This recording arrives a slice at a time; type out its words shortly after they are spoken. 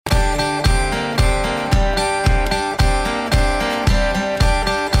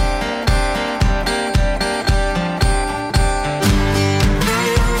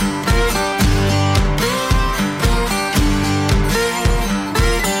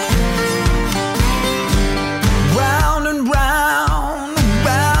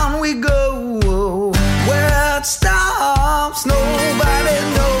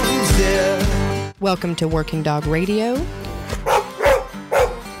Welcome to Working Dog Radio,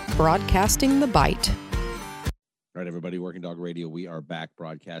 broadcasting the bite. All right, everybody, Working Dog Radio, we are back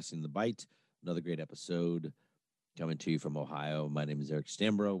broadcasting the bite. Another great episode coming to you from Ohio. My name is Eric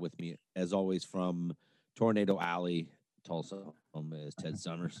Stambro. With me, as always, from Tornado Alley, Tulsa, Oklahoma, is Ted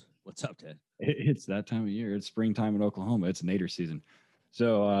Summers. What's up, Ted? It's that time of year. It's springtime in Oklahoma. It's nader season.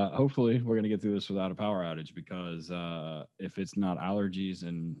 So hopefully we're going to get through this without a power outage, because if it's not allergies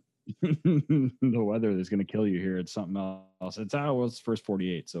and the weather that's going to kill you here, it's something else. It's Iowa's first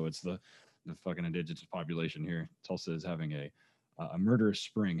 48, so it's the fucking indigenous population here. Tulsa is having a murderous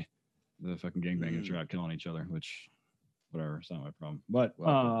spring. The fucking gangbangers are out killing each other, which, whatever, it's not my problem. But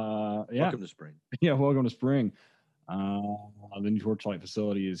yeah, Welcome to spring. Yeah, welcome to spring. The new Torchlight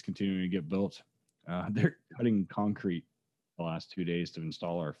facility is continuing to get built. They're cutting concrete the last 2 days to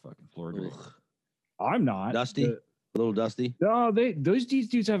install our fucking floor grate. I'm not Dusty. A little dusty. No, these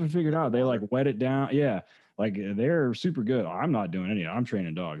dudes haven't figured out. They like wet it down. Yeah, like they're super good. I'm not doing any. I'm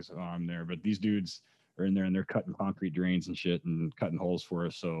training dogs. So I'm there, but these dudes are in there and they're cutting concrete drains and shit and cutting holes for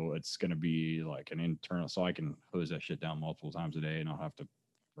us. So it's gonna be like an internal, so I can hose that shit down multiple times a day, and I'll have to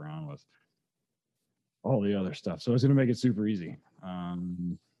fuck around with all the other stuff. So it's gonna make it super easy.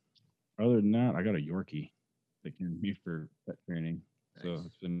 Other than that, I got a Yorkie that can be for pet training. Nice. So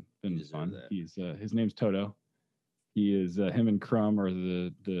it's been fun. He's his name's Toto. He is him and Crumb are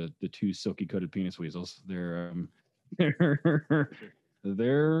the two silky coated penis weasels. They're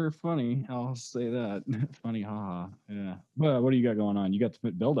they're funny. I'll say that. Funny, haha. Yeah. But what do you got going on? You got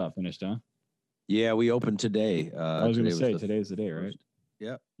the build out finished, huh? Yeah, we opened today. I was going to say today's the day, right?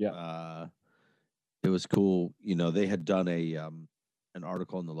 Yeah. Yeah. It was cool. You know, they had done an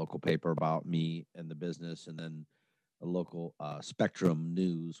article in the local paper about me and the business, and then a local Spectrum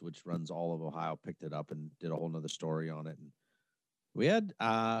News, which runs all of Ohio, picked it up and did a whole nother story on it. And we had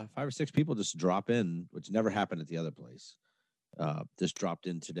 5 or 6 people just drop in, which never happened at the other place. Just dropped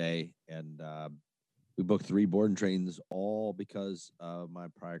in today, and we booked 3 board and trains, all because of my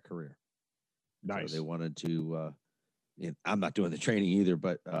prior career. Nice. So they wanted to, I'm not doing the training either,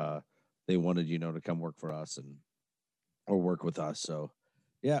 but they wanted, to come work for us or work with us. So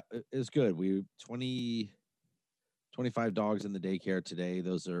yeah, it's good. 25 dogs in the daycare today.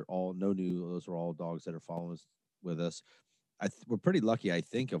 Those are all no new. Those are all dogs that are following us with us. We're pretty lucky. I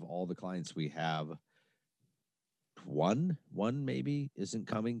think of all the clients we have, one maybe isn't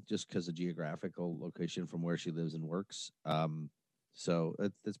coming just because of geographical location from where she lives and works. So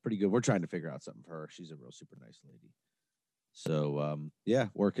that's pretty good. We're trying to figure out something for her. She's a real super nice lady. So yeah,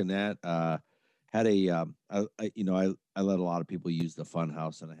 working that. Had I let a lot of people use the fun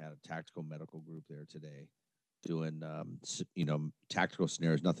house, and I had a tactical medical group there today doing, tactical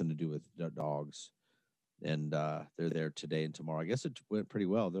scenarios, nothing to do with dogs. And they're there today and tomorrow. I guess it went pretty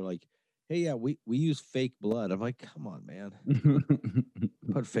well. They're like, hey, yeah, we use fake blood. I'm like, come on, man.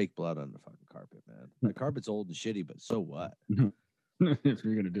 Put fake blood on the fucking carpet, man. The carpet's old and shitty, but so what? If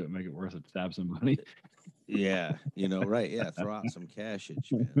you're going to do it, make it worth it. Stab somebody. Yeah, right. Yeah, throw out some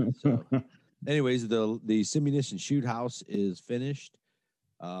cashage, man. So anyways, the Simunition Shoot House is finished.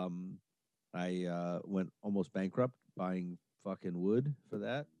 I went almost bankrupt buying fucking wood for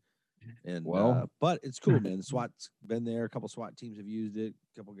that. And but it's cool, man. SWAT's been there. A couple SWAT teams have used it.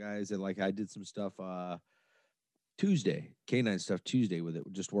 A couple guys, and I did some stuff Tuesday, canine stuff Tuesday with it,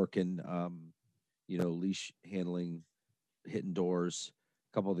 just working leash handling, hitting doors.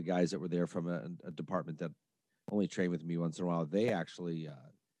 A couple of the guys that were there from a department that only train with me once in a while, they actually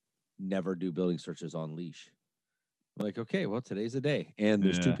never do building searches on leash. I'm like, okay, well, today's the day, and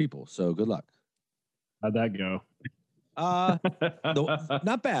there's 2 people, so good luck. How'd that go?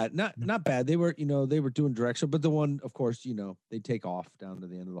 Not bad, not bad. They were doing direction, but the one, of course, they take off down to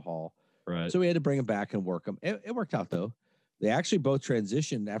the end of the hall, right? So we had to bring them back and work them. It worked out though. They actually both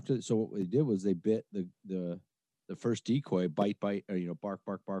transitioned after. So what they did was they bit the first decoy, bite, or bark,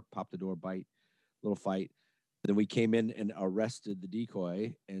 pop the door, bite, little fight. Then we came in and arrested the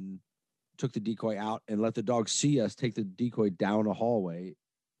decoy and took the decoy out and let the dog see us take the decoy down a hallway,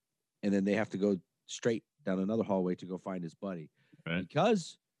 and then they have to go straight down another hallway to go find his buddy. Right.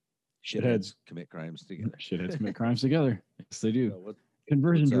 Because shitheads commit crimes together. Shitheads commit crimes together. Yes, they do. So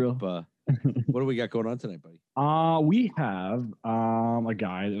Conversion drill. What do we got going on tonight, buddy? We have a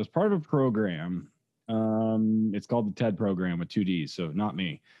guy that was part of a program. It's called the TED program with 2 Ds, so not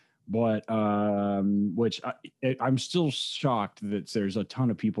me. But which I'm still shocked that there's a ton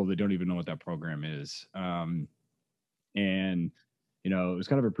of people that don't even know what that program is. And it was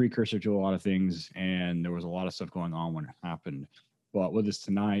kind of a precursor to a lot of things, and there was a lot of stuff going on when it happened. But with us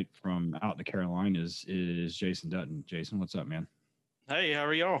tonight from out in the Carolinas is Jason Dutton. Jason, what's up, man? Hey, how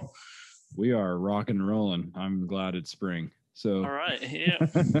are y'all? We are rocking and rolling. I'm glad it's spring. So, All right.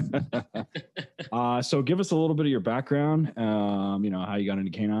 Yeah. so give us a little bit of your background. How you got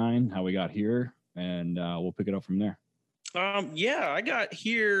into canine, how we got here, and we'll pick it up from there. Yeah, I got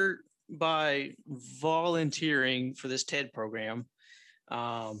here by volunteering for this TED program.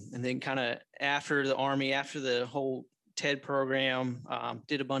 And then kind of after the Army, after the whole TED program,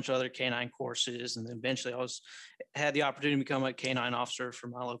 did a bunch of other canine courses. And then eventually had the opportunity to become a canine officer for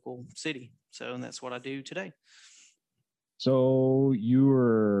my local city. So, and that's what I do today. So you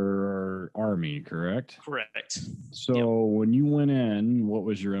were Army, correct? Correct. So when you went in, what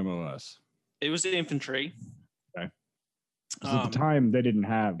was your MOS? It was the infantry. Okay. At the time they didn't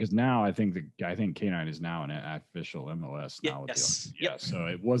have, because now I think canine is now an official MOS now. Yes. Yeah. So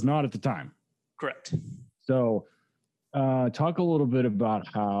it was not at the time. Correct. So talk a little bit about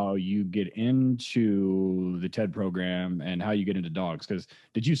how you get into the TED program and how you get into dogs. Because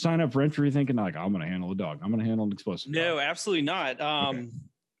did you sign up for entry thinking like, I'm going to handle a dog, I'm going to handle an explosive No, dog? absolutely not.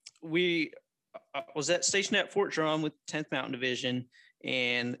 We was stationed at Fort Drum with 10th Mountain Division,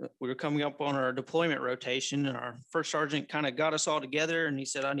 and we were coming up on our deployment rotation, and our first sergeant kind of got us all together, and he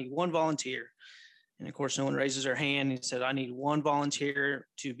said, I need one volunteer. And of course, no one raises their hand. He said, I need one volunteer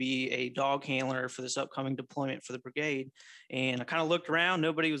to be a dog handler for this upcoming deployment for the brigade. And I kind of looked around,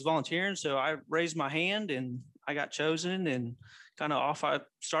 nobody was volunteering. So I raised my hand and I got chosen, and kind of off I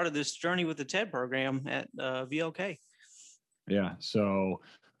started this journey with the TED program at VLK. Yeah. So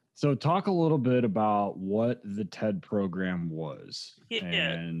talk a little bit about what the TED program was. Yeah.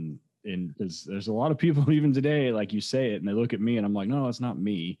 And because there's a lot of people even today, like you say it, and they look at me and I'm like, no, it's not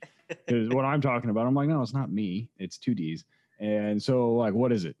me. Because what I'm talking about, I'm like, no, it's not me. It's 2Ds. And so, like,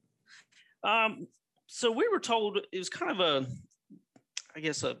 what is it? So we were told it was kind of a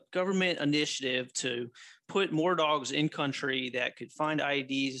government initiative to put more dogs in country that could find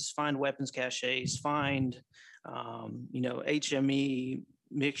IEDs, find weapons caches, find, HME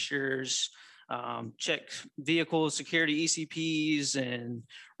mixtures, check vehicles, security ECPs, and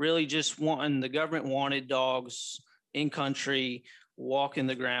really just the government wanted dogs in country, walking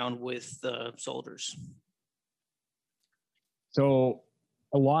the ground with the soldiers. So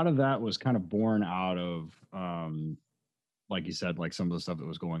a lot of that was kind of born out of, like you said, like some of the stuff that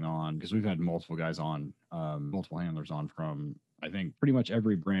was going on, because we've had multiple guys on, multiple handlers on from, I think, pretty much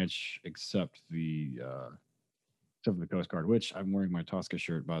every branch except the Coast Guard, which I'm wearing my Tosca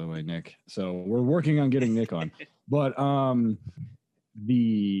shirt, by the way, Nick. So we're working on getting Nick on. But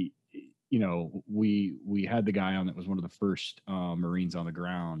we had the guy on that was one of the first Marines on the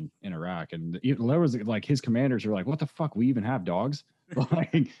ground in Iraq, and there was like his commanders are like, "What the fuck? We even have dogs?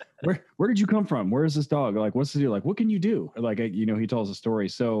 Like, where did you come from? Where is this dog? Like, what's the deal? Like, what can you do?" Like, he tells a story.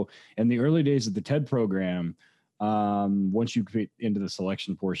 So in the early days of the TED program, once you get into the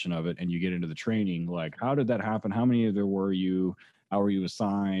selection portion of it and you get into the training, like, how did that happen? How many of there were you? How were you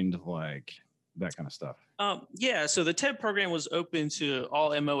assigned? Like that kind of stuff. So the TED program was open to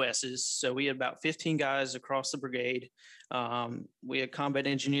all MOSs. So we had about 15 guys across the brigade. We had combat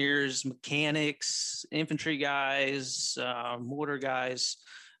engineers, mechanics, infantry guys, mortar guys.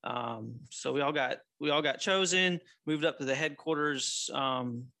 So we all got chosen, moved up to the headquarters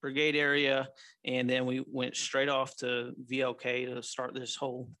brigade area, and then we went straight off to VLK to start this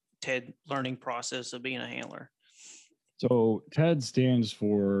whole TED learning process of being a handler. So TED stands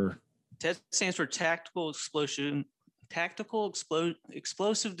for Tactical Explosive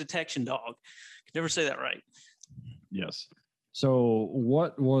Detection Dog. Can never say that right. Yes. So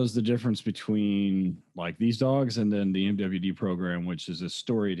what was the difference between like these dogs and then the MWD program, which is a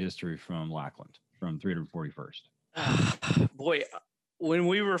storied history from Lackland, from 341st? Boy, when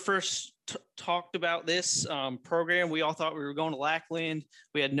we were first talked about this program, we all thought we were going to Lackland.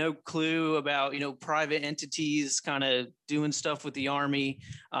 We had no clue about, private entities kind of doing stuff with the Army.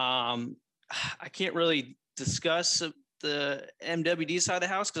 I can't really discuss the MWD side of the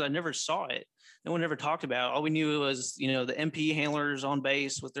house because I never saw it. No one ever talked about it. All we knew was, the MP handlers on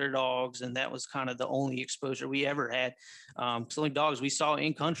base with their dogs, and that was kind of the only exposure we ever had. The only dogs we saw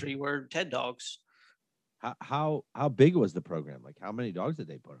in country were TED dogs. How big was the program? Like, how many dogs did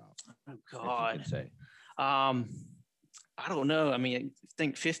they put out? Oh God, if you could say. I don't know. I mean, I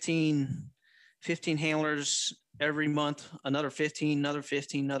think 15 handlers every month, another 15, another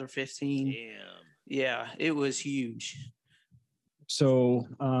 15, another 15. Damn. Yeah, it was huge. So,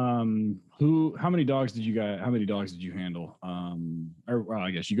 how many dogs did you handle?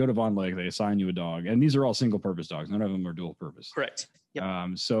 I guess you go to Von Lake, they assign you a dog, and these are all single purpose dogs. None of them are dual purpose. Correct. Yep.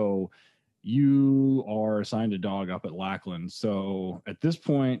 So you are assigned a dog up at Lackland. So at this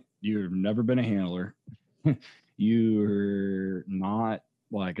point, you've never been a handler. You're not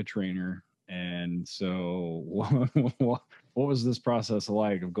like a trainer. And so what was this process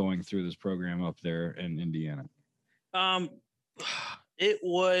like of going through this program up there in Indiana? It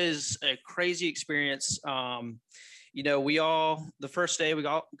was a crazy experience. The first day we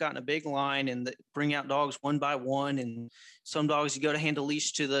got in a big line and bring out dogs one by one. And some dogs, you go to hand a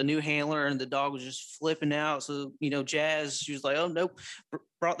leash to the new handler and the dog was just flipping out. So, Jazz, she was like, oh, nope,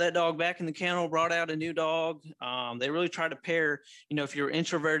 brought that dog back in the kennel, brought out a new dog. They really try to pair, if you're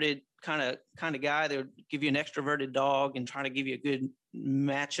introverted kind of guy, they would give you an extroverted dog and try to give you a good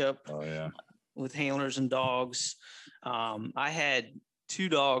matchup with handlers and dogs. I had 2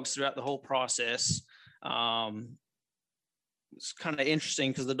 dogs throughout the whole process. It's kind of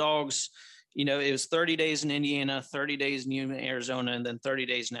interesting because the dogs, it was 30 days in Indiana, 30 days in Yuma, Arizona, and then 30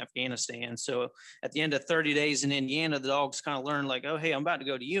 days in Afghanistan. So at the end of 30 days in Indiana, the dogs kind of learned like, oh, hey, I'm about to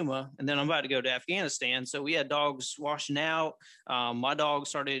go to Yuma and then I'm about to go to Afghanistan. So we had dogs washing out. My dog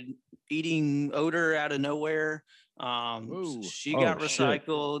started eating odor out of nowhere. She got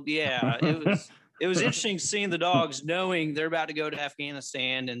recycled. Shit. Yeah, it was interesting seeing the dogs knowing they're about to go to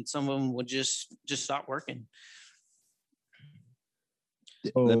Afghanistan, and some of them would just stop working.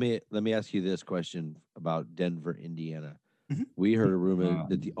 Let me ask you this question about Denver, Indiana. Mm-hmm. We heard a rumor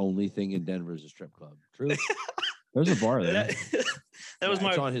that the only thing in Denver is a strip club. True? There's a bar there.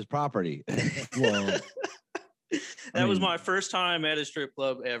 It's on his property. Well, that was my first time at a strip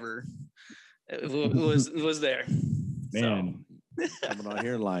club ever. It was there. Man. Coming on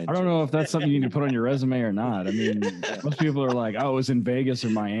here lying. I don't know if that's something you need to put on your resume or not. I mean, most people are like, "Oh, it was in Vegas or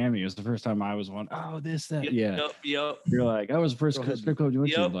Miami. It was the first time I was one." Oh, this, that, yeah. Yep. You're like, "I was the first strip club you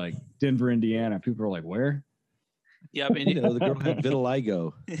went to, like Denver, Indiana." People are like, "Where?" Yeah, I mean, the girl had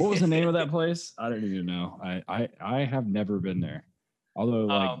vitiligo. What was the name of that place? I don't even know. I have never been there. Although,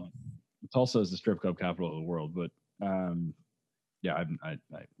 like, Tulsa is the strip club capital of the world, but yeah, I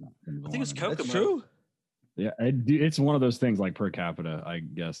think it's Kokomo. That's true. Yeah, it's one of those things like per capita. I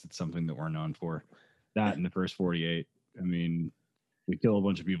guess it's something that we're known for. That in the first 48. I mean, we kill a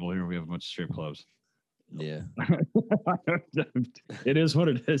bunch of people here. We have a bunch of strip clubs. Yeah. It is what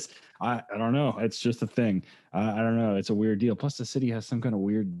it is. I don't know. It's just a thing. I don't know. It's a weird deal. Plus, the city has some kind of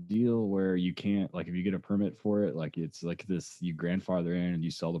weird deal where you can't, like, if you get a permit for it, like it's like this, you grandfather in and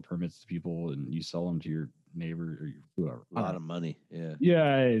you sell the permits to people and you sell them to your neighbor or whoever. A lot of money. Yeah.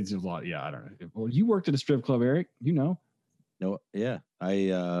 Yeah, it's a lot. Yeah, I don't know. Well, you worked at a strip club, Eric. No. Yeah.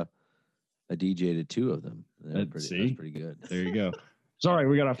 I DJ'd at 2 of them. That's pretty good. There you go. Sorry,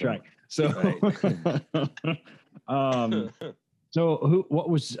 we got off track. So,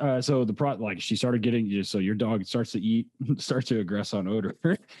 she started getting you. So your dog starts to aggress on odor.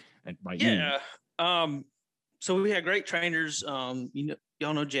 And so we had great trainers.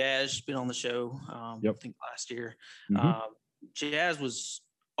 Y'all know Jazz, been on the show. I think last year. Mm-hmm. Jazz was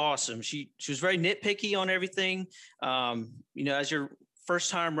awesome. She was very nitpicky on everything. As your first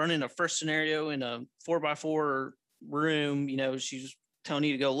time running a first scenario in a 4x4 room, she's telling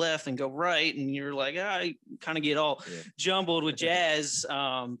you to go left and go right, and you're like, I kind of get all jumbled with Jazz.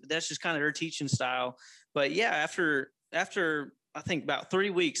 That's just kind of her teaching style. But yeah, after I think about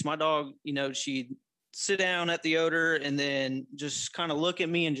 3 weeks, my dog, she'd sit down at the odor and then just kind of look at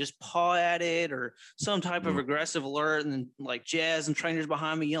me and just paw at it or some type of aggressive alert. And then like Jazz and trainers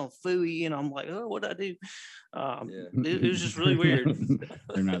behind me yelling "Phooey," and I'm like, oh, what'd I do? It was just really weird.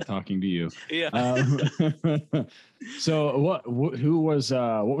 They're not talking to you. Yeah. So what was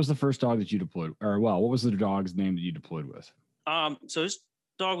the first dog that you deployed, or what was the dog's name that you deployed with? So this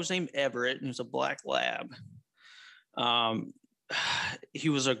dog was named Everett, and he was a black lab. He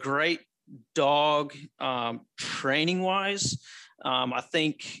was a great dog, training wise. I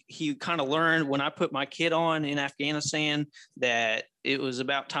think he kind of learned when I put my kid on in Afghanistan that it was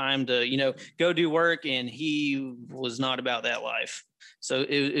about time to, go do work, and he was not about that life. So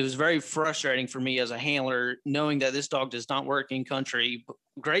it was very frustrating for me as a handler, knowing that this dog does not work in country.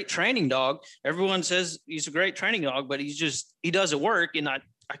 Great training dog. Everyone says he's a great training dog, but he doesn't work. And I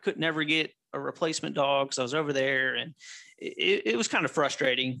could never get a replacement dog because I was over there, and it was kind of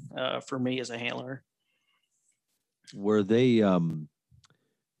frustrating for me as a handler. Were they,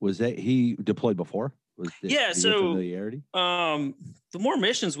 was that he deployed before? So familiarity? The more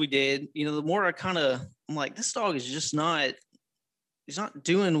missions we did, the more I'm like, this dog is just he's not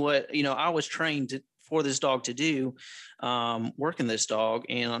doing what, I was trained for this dog to do, working this dog.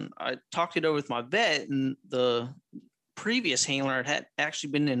 And I talked it over with my vet, and the previous handler had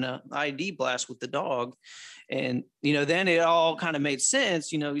actually been in an ID blast with the dog. And, then it all kind of made sense.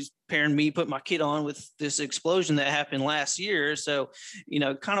 He's pairing me, put my kid on with this explosion that happened last year. So,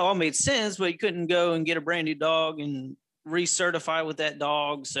 kind of all made sense, but you couldn't go and get a brand new dog and recertify with that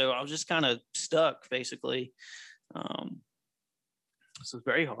dog. So I was just kind of stuck basically. So it's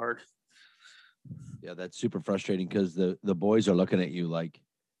very hard. Yeah, that's super frustrating because the boys are looking at you like,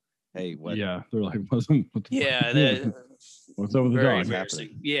 hey, what? Yeah, they're like, what's What's up with the very dog?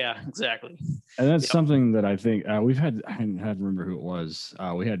 embarrassing. Yeah, exactly. And that's Yep. something that I think we've had. I had to remember who it was.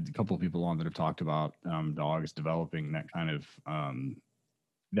 We had a couple of people on that have talked about dogs developing that kind of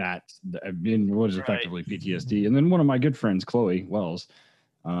in what is Right. effectively PTSD. And then one of my good friends, Chloe Wells,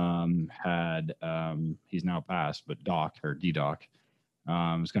 had he's now passed, but Doc or D Doc,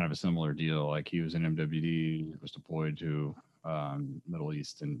 it's kind of a similar deal. Like he was in MWD, was deployed to Middle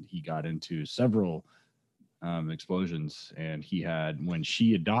East, and he got into several explosions. And he had, when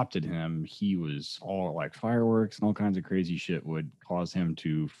she adopted him, he was all like fireworks and all kinds of crazy shit would cause him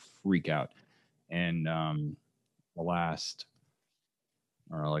to freak out. And the last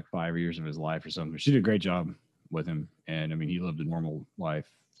or like 5 years of his life or something, she did a great job with him. And I mean, he lived a normal life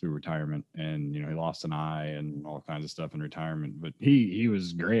through retirement, and he lost an eye and all kinds of stuff in retirement, but he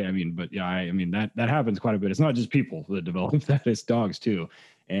was great. I mean, but yeah, I mean that happens quite a bit. It's not just people that develop that, it's dogs too.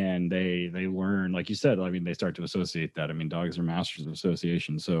 And they learn, like you said, I mean, they start to associate that. I mean, dogs are masters of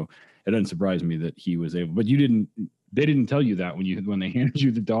association. So it doesn't surprise me that he was able, but they didn't tell you that when they handed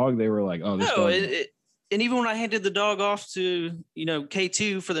you the dog, they were like, oh, this No, dog. And even when I handed the dog off to,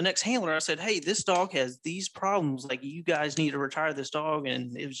 K2 for the next handler, I said, hey, this dog has these problems. Like, you guys need to retire this dog.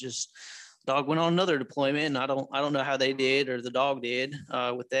 And it was just, dog went on another deployment. And I don't know how they did or the dog did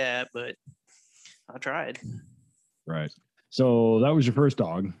with that, but I tried. Right. So that was your first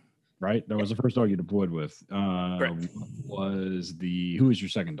dog, right? That was the first dog you deployed with. Correct. Who was your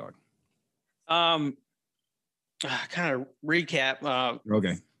second dog? Kind of recap.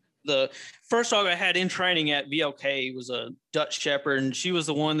 Okay. The first dog I had in training at VLK was a Dutch Shepherd, and she was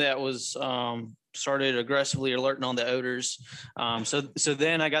the one that was started aggressively alerting on the odors. So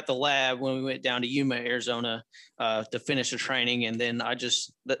then I got the lab when we went down to Yuma, Arizona, to finish the training, and then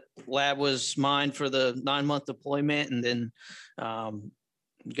the lab was mine for the 9-month deployment, and then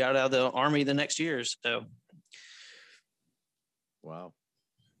got out of the Army the next year. So, Wow.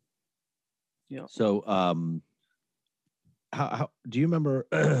 Yeah. So, how do you remember?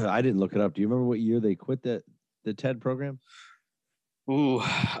 I didn't look it up. Do you remember what year they quit the TED program?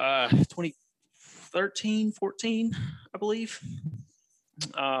 2013, 14, I believe.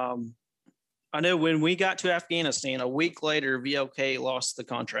 I know when we got to Afghanistan, a week later, VLK lost the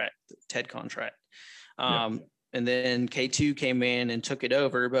contract, the TED contract. And then K2 came in and took it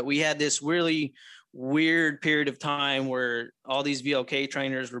over. But we had this really weird period of time where all these VLK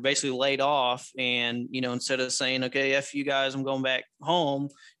trainers were basically laid off, and instead of saying, okay, F you guys, I'm going back home,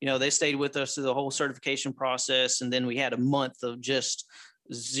 they stayed with us through the whole certification process. And then we had a month of just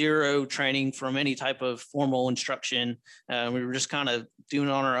zero training from any type of formal instruction. We were just kind of doing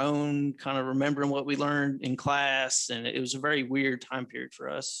it on our own, kind of remembering what we learned in class, and it was a very weird time period for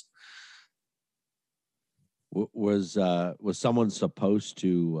us. Was someone supposed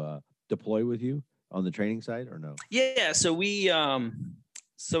to deploy with you on the training side or no? Yeah, so we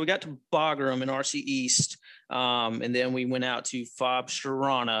got to Bagram in RC East, and then we went out to FOBS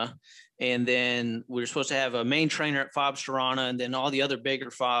Tirana, and then we were supposed to have a main trainer at FOBS Tirana, and then all the other bigger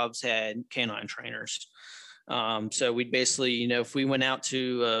FOBs had canine trainers. So we'd basically, if we went out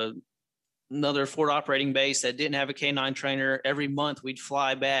to another forward operating base that didn't have a canine trainer, every month we'd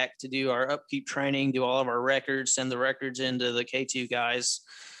fly back to do our upkeep training, do all of our records, send the records into the K2 guys.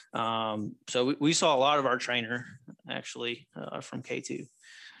 So we saw a lot of our trainer actually from K2.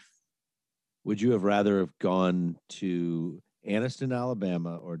 Would you have rather have gone to Anniston,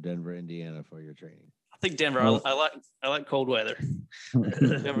 Alabama, or Denver, Indiana for your training? I think Denver. I like cold weather.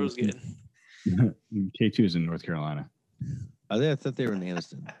 Denver was good. K2 is in North Carolina. I thought they were in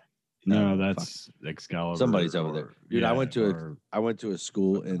Anniston. No, that's Excalibur. Somebody's over there, dude. Yeah, I went to a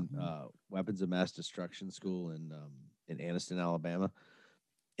school in weapons of mass destruction school in Anniston, Alabama.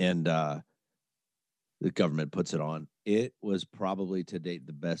 And the government puts it on. It was probably to date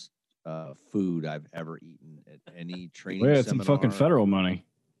the best food I've ever eaten at any training seminar. Some fucking federal money.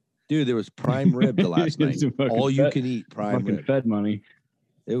 Dude, there was prime rib the last night. All you can eat prime rib. Fed money.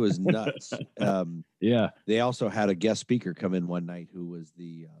 It was nuts. Yeah. They also had a guest speaker come in one night who was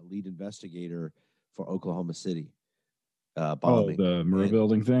the lead investigator for Oklahoma City bombing. Oh, the Murrah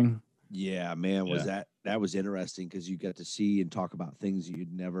building thing? Yeah, man, that was interesting because you got to see and talk about things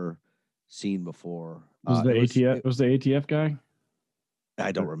you'd never seen before. Was the ATF guy?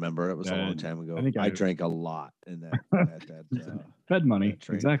 I don't remember. It was a long time ago. I drank a lot in that. Fed money,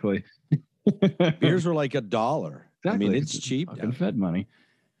 exactly. Beers were like $1. Exactly. I mean, it's cheap. Fed money.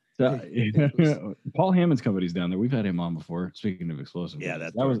 Paul Hammond's company's down there. We've had him on before. Speaking of explosive, Yeah,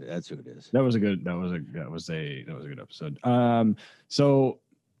 that's who it is. That was a good episode. So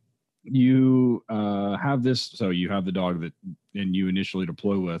you have this. So you have the dog that and you initially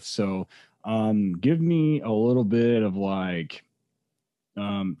deploy with. So give me a little bit of like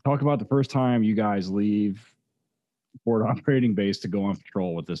talk about the first time you guys leave Fort Operating Base to go on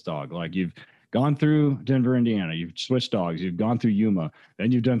patrol with this dog. Like you've gone through Denver, Indiana, you've switched dogs, you've gone through Yuma,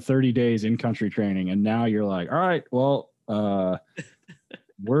 then you've done 30 days in country training, and now you're like, all right, well,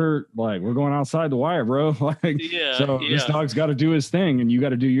 we're going outside the wire, bro. This dog's got to do his thing, and you got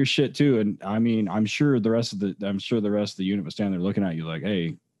to do your shit too. And I mean, I'm sure the rest of the unit was standing there looking at you like,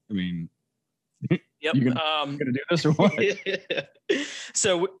 hey, I mean, yep. You gonna do this or what?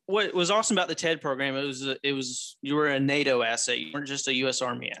 So what was awesome about the TED program, it was you were a NATO asset. You weren't just a U.S.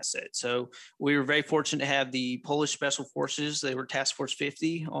 Army asset. So we were very fortunate to have the Polish Special Forces. They were Task Force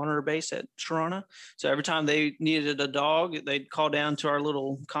 50 on our base at Tirana. So every time they needed a dog, they'd call down to our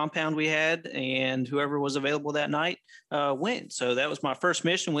little compound we had, and whoever was available that night went. So that was my first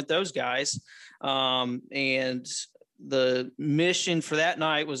mission with those guys. And the mission for that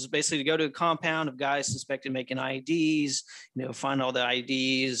night was basically to go to a compound of guys suspected making IEDs, find all the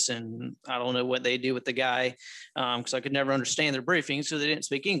IEDs, and I don't know what they do with the guy because I could never understand their briefings, so they didn't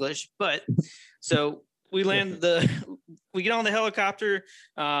speak English. But so we we get on the helicopter,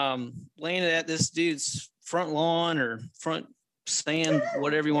 landed at this dude's front lawn or front stand,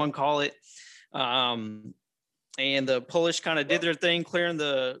 whatever you want to call it. And the Polish kind of did their thing, clearing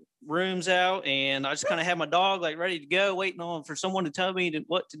the rooms out, and I just kind of had my dog like ready to go, waiting for someone to tell me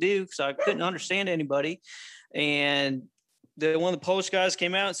what to do because I couldn't understand anybody. And one of the Polish guys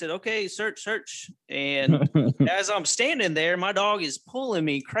came out and said, okay, search. And as I'm standing there, my dog is pulling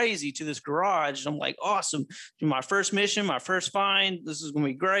me crazy to this garage. I'm like, awesome. My first mission, my first find. This is going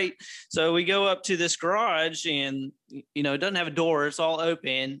to be great. So we go up to this garage and, it doesn't have a door. It's all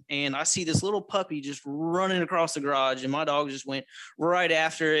open. And I see this little puppy just running across the garage, and my dog just went right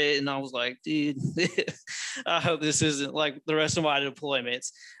after it. And I was like, dude, I hope this isn't like the rest of my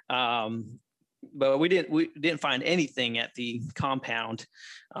deployments. But we didn't find anything at the compound.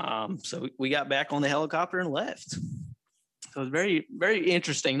 So we got back on the helicopter and left. So it was very, very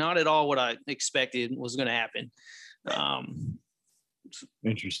interesting. Not at all what I expected was going to happen.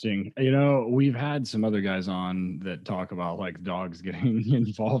 Interesting. We've had some other guys on that talk about like dogs getting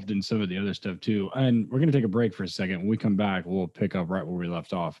involved in some of the other stuff too. And we're going to take a break for a second. When we come back, we'll pick up right where we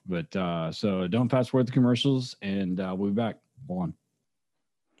left off. But so don't fast forward the commercials, and we'll be back. Hold on.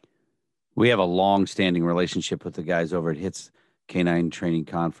 We have a long-standing relationship with the guys over at HITS Canine Training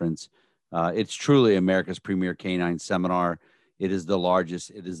Conference. It's truly America's premier canine seminar. It is the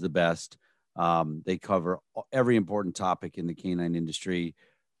largest. It is the best. They cover every important topic in the canine industry,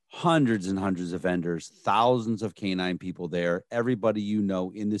 hundreds and hundreds of vendors, thousands of canine people there. Everybody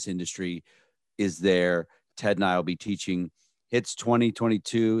in this industry is there. Ted and I will be teaching. HITS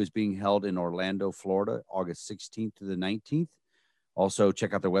 2022 is being held in Orlando, Florida, August 16th to the 19th. Also,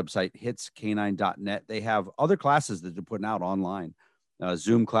 check out their website, hitscanine.net. They have other classes that they're putting out online,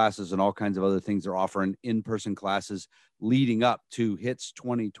 Zoom classes and all kinds of other things. They're offering in-person classes leading up to HITS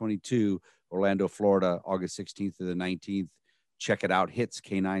 2022, Orlando, Florida, August 16th to the 19th. Check it out,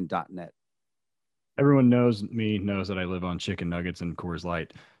 hitscanine.net. Everyone knows that I live on chicken nuggets and Coors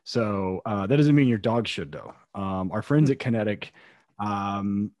Light. So that doesn't mean your dog should, though. Our friends at Kinetic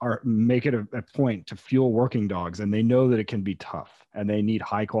make it a point to fuel working dogs, and they know that it can be tough and they need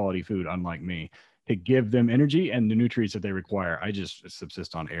high quality food, unlike me, to give them energy and the nutrients that they require. I just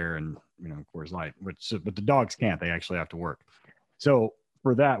subsist on air and Coors Light, but the dogs can't. They actually have to work. So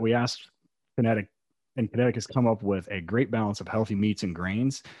for that, we asked Kinetic, and Kinetic has come up with a great balance of healthy meats and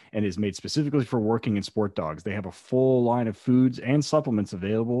grains, and is made specifically for working and sport dogs. They have a full line of foods and supplements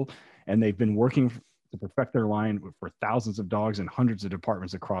available, and they've been working to perfect their line for thousands of dogs in hundreds of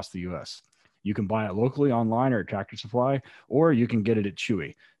departments across the U.S. You can buy it locally online or at Tractor Supply, or you can get it at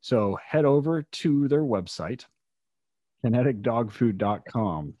Chewy. So head over to their website,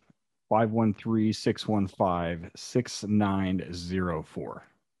 kineticdogfood.com, 513-615-6904,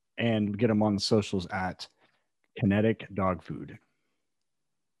 and get them on the socials at Kinetic Dog Food.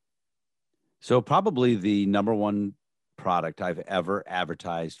 So probably the number one product I've ever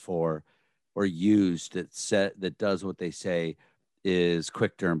advertised for or used that does what they say is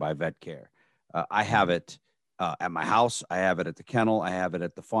Quick Derm by VetCare. I have it at my house. I have it at the kennel. I have it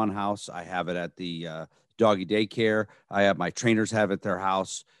at the fun house. I have it at the doggy daycare. I have my trainers have it at their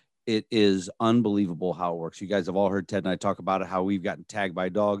house. It is unbelievable how it works. You guys have all heard Ted and I talk about it, how we've gotten tagged by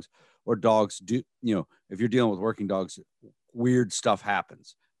dogs, or dogs do, if you're dealing with working dogs, weird stuff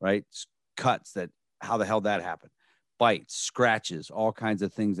happens. right? Cuts that, how the hell that happened? Bites, scratches, all kinds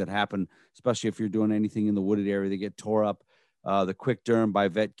of things that happen, especially if you're doing anything in the wooded area, they get tore up. The Quick Derm by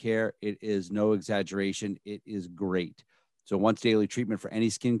Vet Care, it is no exaggeration. It is great. So once daily treatment for any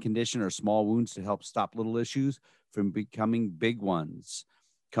skin condition or small wounds to help stop little issues from becoming big ones.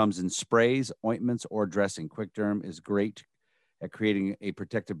 Comes in sprays, ointments, or dressing. Quick Derm is great at creating a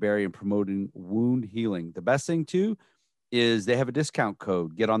protective barrier and promoting wound healing. The best thing too is they have a discount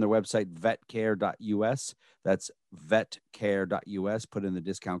code. Get on their website, vetcare.us. That's vetcare.us. Put in the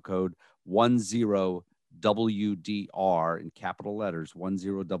discount code 10WDR in capital letters,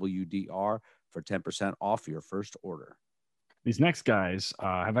 10WDR for 10% off your first order. These next guys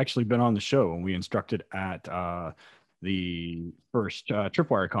have actually been on the show, and we instructed at the first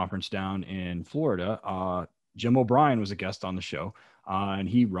Tripwire conference down in Florida. Jim O'Brien was a guest on the show, and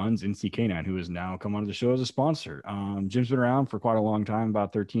he runs NC Canine, who has now come onto the show as a sponsor. Jim's been around for quite a long time,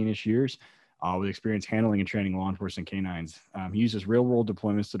 about 13-ish years, with experience handling and training law enforcement canines. He uses real-world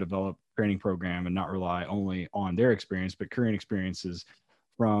deployments to develop training program and not rely only on their experience, but current experiences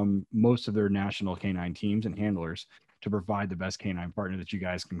from most of their national canine teams and handlers to provide the best canine partner that you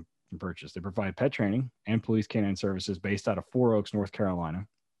guys can purchase. They provide pet training and police canine services based out of Four Oaks, North Carolina,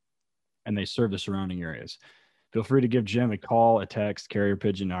 and they serve the surrounding areas. Feel free to give Jim a call, a text, carrier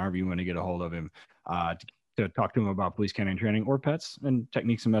pigeon, however you want to get a hold of him, to talk to him about police canine training or pets and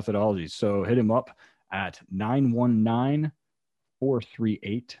techniques and methodologies. So hit him up at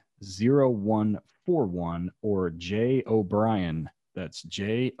 919-438-0141 or J O'Brien. That's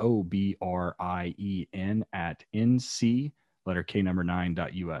JOBRIEN at NC, letter K number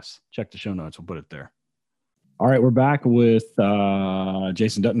 9.us. Check the show notes. We'll put it there. All right, we're back with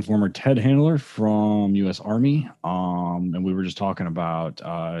Jason Dutton, former TED handler from U.S. Army. And we were just talking about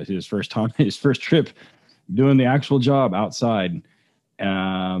his first trip doing the actual job outside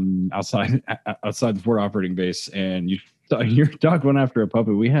the Fort Operating Base. And your dog went after a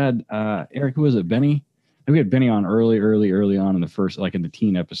puppy. We had Eric, who was it, Benny? We had Benny on early on in the first, like in the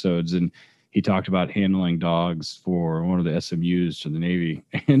teen episodes, and he talked about handling dogs for one of the SMUs to the Navy,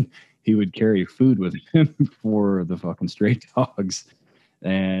 and he would carry food with him for the fucking stray dogs,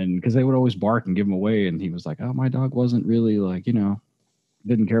 and because they would always bark and give them away, and he was like, "Oh, my dog wasn't really like,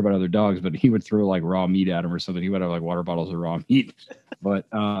 didn't care about other dogs, but he would throw like raw meat at him or something. He would have like water bottles of raw meat." But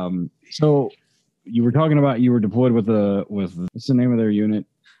so you were talking about you were deployed with what's the name of their unit?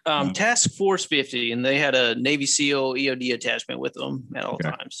 Task Force 50, and they had a Navy SEAL EOD attachment with them at all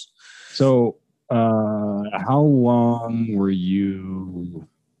times. So how long were you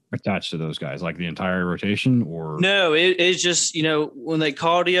attached to those guys? Like the entire rotation? Or no, it's just, when they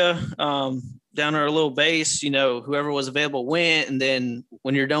called you down at our little base, whoever was available went, and then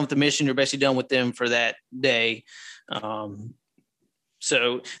when you're done with the mission, you're basically done with them for that day.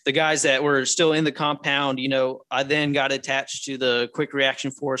 So the guys that were still in the compound, I then got attached to the quick reaction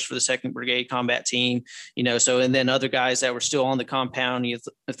force for the 2nd Brigade combat team, so, and then other guys that were still on the compound,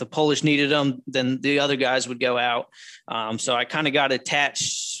 if the Polish needed them, then the other guys would go out. So I kind of got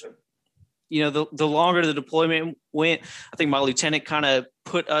attached, the longer the deployment went, I think my lieutenant kind of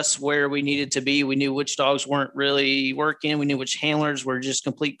put us where we needed to be. We knew which dogs weren't really working. We knew which handlers were just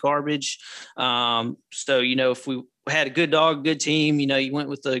complete garbage. So, if we had a good dog, good team, you went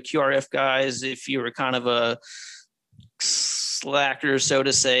with the QRF guys. If you were kind of a slacker, so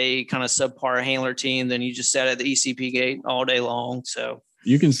to say, kind of subpar handler team, then you just sat at the ECP gate all day long. So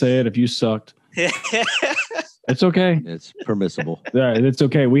you can say it if you sucked. It's okay. It's permissible. Yeah, it's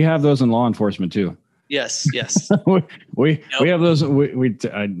okay. We have those in law enforcement too. Yes. we have those.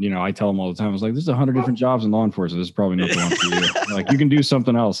 I tell them all the time. I was like, there's 100 different jobs in law enforcement. This is probably not the one for you. Like, you can do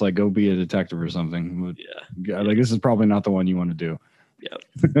something else, like go be a detective or something. But, like, this is probably not the one you want to do. Yep.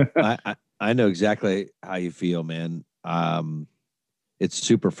 I know exactly how you feel, man. It's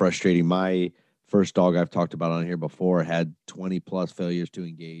super frustrating. My first dog I've talked about on here before had 20 plus failures to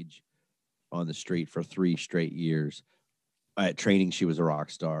engage on the street for 3 straight years. At training, she was a rock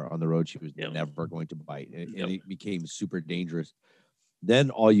star. On the road, she was never going to bite. And it became super dangerous. Then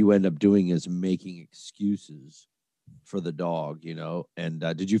all you end up doing is making excuses for the dog, And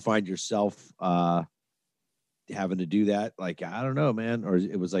did you find yourself having to do that? Like, I don't know, man. Or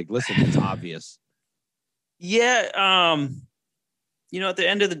it was like, listen, it's obvious. Yeah. At the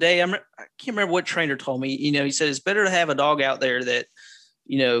end of the day, I can't remember what trainer told me, he said, it's better to have a dog out there that,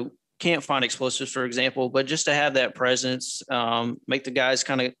 can't find explosives, for example, but just to have that presence, make the guys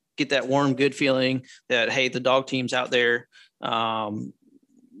kind of get that warm, good feeling that, hey, the dog team's out there. I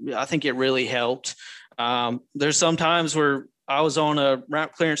think it really helped. There's some times where I was on a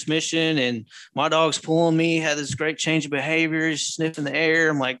route clearance mission and my dog's pulling me, had this great change of behavior. He's sniffing the air.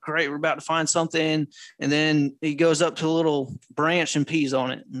 I'm like, great, we're about to find something. And then he goes up to a little branch and pees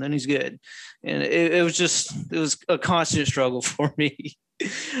on it, and then he's good. And it was a constant struggle for me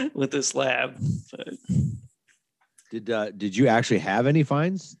with this lab. But did you actually have any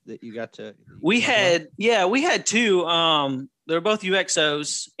finds that you got to? We had two. They're both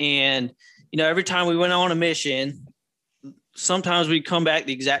UXOs, and every time we went on a mission, sometimes we'd come back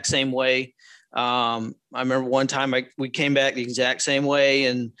the exact same way. I remember one time we came back the exact same way,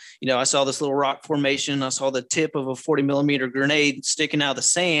 and I saw this little rock formation. I saw the tip of a 40 millimeter grenade sticking out of the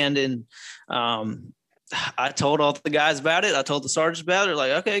sand, and I told all the guys about it. I told the sergeants about it.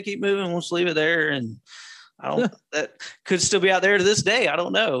 Like, okay, keep moving. We'll just leave it there. And that could still be out there to this day. I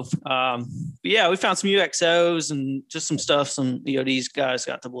don't know. But yeah, we found some UXOs and just some stuff. Some these guys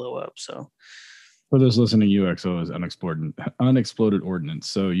got to blow up. So for those listening, UXO is unexploded ordnance.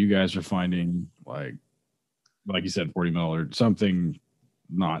 So you guys are finding like you said, 40 mil or something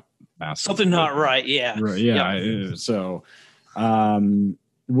not massive. Something not right. Yeah. Right. Yeah. Yep. So,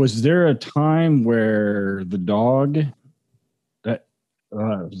 was there a time where the dog that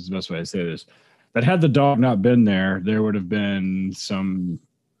is the best way to say this, that had the dog not been there, there would have been some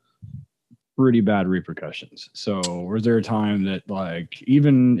pretty bad repercussions. So was there a time that, like,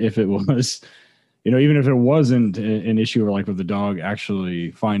 even if it was, even if it wasn't an issue or like with the dog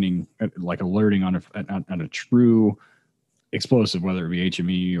actually finding, like, alerting on a true explosive, whether it be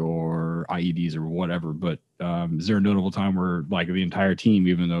HME or IEDs or whatever, but is there a notable time where, like, the entire team,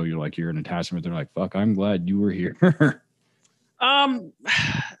 even though you're an attachment, they're like, fuck, I'm glad you were here?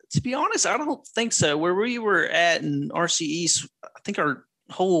 To be honest, I don't think so. Where we were at in RC East, I think our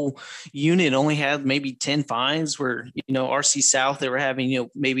whole unit only had maybe 10 finds, where, RC South, they were having,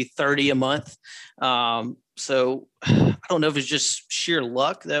 maybe 30 a month. So I don't know if it's just sheer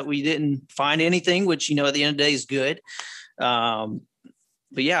luck that we didn't find anything, which, at the end of the day is good.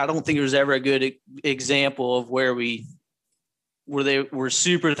 But yeah, I don't think there was ever a good example of where they were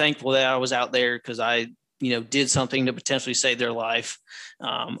super thankful that I was out there, because I, did something to potentially save their life.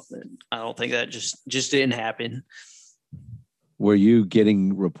 I don't think that just didn't happen. Were you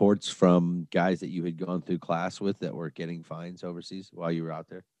getting reports from guys that you had gone through class with that were getting fines overseas while you were out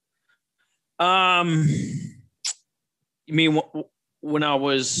there? You mean when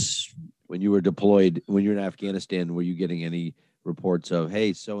you were deployed, when you were in Afghanistan, were you getting any reports of,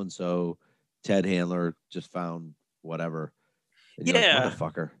 hey, so-and-so, Ted Handler just found whatever? Yeah. Like,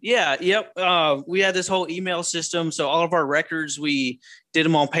 motherfucker. Yeah. Yep. We had this whole email system. So all of our records, we did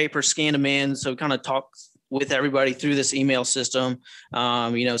them on paper, scanned them in. So kind of talked with everybody through this email system.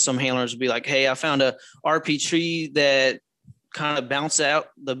 Some handlers would be like, hey, I found a RP tree that kind of bounced out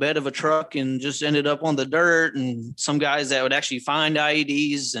the bed of a truck and just ended up on the dirt. And some guys that would actually find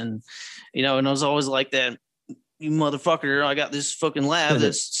IEDs, and, and I was always like that. You motherfucker, I got this fucking lab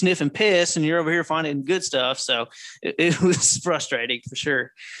that's sniffing piss and you're over here finding good stuff. So it was frustrating for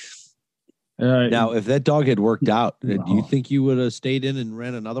sure. Now, if that dog had worked out, do you think you would have stayed in and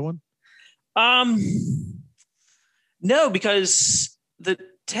ran another one? No, because the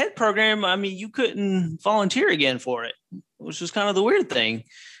TED program, you couldn't volunteer again for it, which was kind of the weird thing.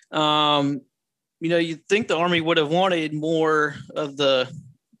 You'd think the Army would have wanted more of the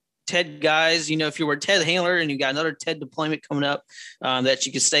TED guys, if you were a TED handler and you got another TED deployment coming up, that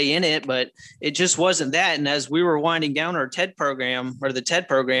you could stay in it, but it just wasn't that. And as we were winding down our TED program, or the TED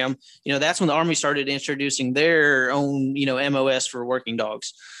program, that's when the Army started introducing their own, MOS for working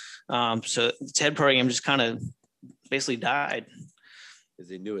dogs. So the TED program just kind of basically died. Because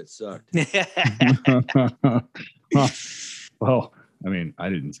they knew it sucked. Well, I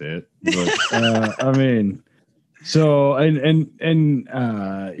didn't say it, but so,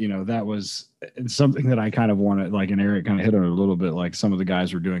 that was something that I kind of wanted, like, and Eric kind of hit on it a little bit, like some of the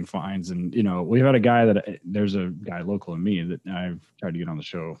guys were doing fines, and, we've had a guy there's a guy local to me that I've tried to get on the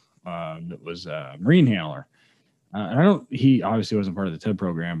show, that was a Marine handler. He obviously wasn't part of the TED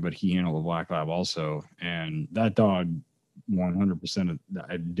program, but he handled a black lab also. And that dog 100%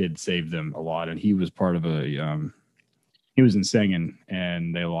 did save them a lot. And he was part of he was in Sengen,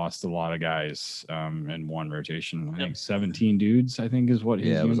 and they lost a lot of guys in one rotation. I think 17 dudes, I think, is what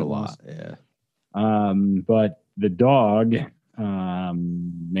his it was a lot. Yeah. But the dog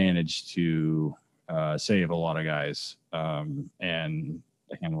managed to save a lot of guys, and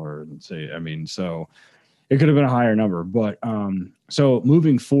the handler so it could have been a higher number. But so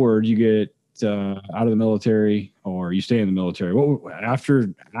moving forward, you get out of the military, or you stay in the military. What after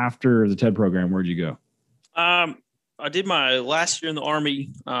the TED program? Where'd you go? I did my last year in the Army.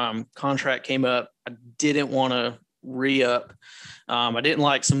 Contract came up. I didn't want to re-up. I didn't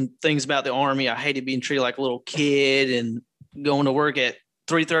like some things about the Army. I hated being treated like a little kid and going to work at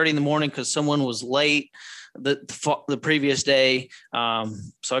 3:30 in the morning because someone was late the previous day. So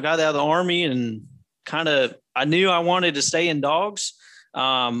I got out of the Army and I knew I wanted to stay in dogs.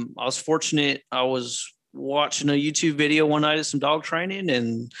 I was fortunate. I was watching a YouTube video one night of some dog training,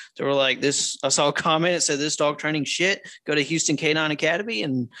 and they were like, I saw a comment that said, "This dog training shit, go to Houston Canine Academy."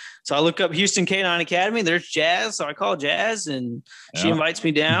 And so I look up Houston Canine Academy. There's Jazz. So I call Jazz, and she invites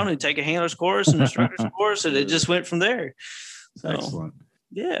me down and take a handler's course and instructor's course. And it just went from there. So, excellent.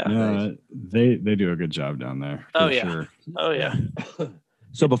 Yeah. They do a good job down there. Oh yeah. Sure. Oh yeah.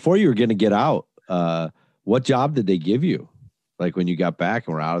 So before you were going to get out, what job did they give you? Like when you got back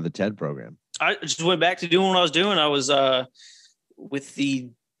and were out of the TED program? I just went back to doing what I was doing. I was with I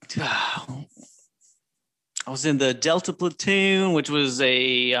was in the Delta platoon, which was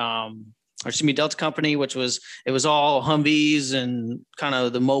Delta company, it was all Humvees and kind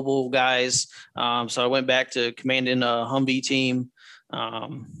of the mobile guys. So I went back to commanding a Humvee team.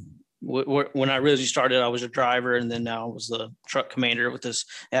 When I really started, I was a driver, and then now I was the truck commander with this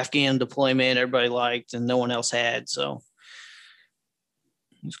Afghan deployment everybody liked and no one else had. So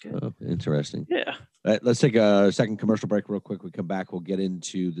it's good. Oh, interesting. Yeah. All right, let's take a second commercial break real quick. We come back, we'll get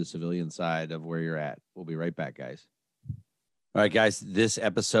into the civilian side of where you're at. We'll be right back, guys. All right, guys, this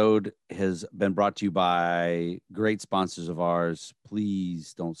episode has been brought to you by great sponsors of ours.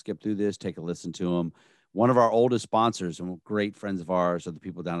 Please don't skip through this. Take a listen to them. One of our oldest sponsors and great friends of ours are the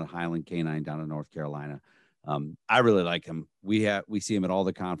people down at Highland Canine down in North Carolina. I really like them. We see them at all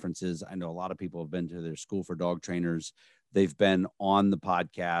the conferences. I know a lot of people have been to their school for dog trainers. They've been on the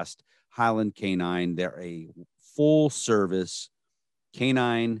podcast. Highland Canine, they're a full service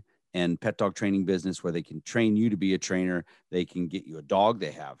canine and pet dog training business where they can train you to be a trainer. They can get you a dog.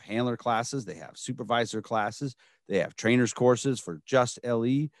 They have handler classes. They have supervisor classes. They have trainers courses for just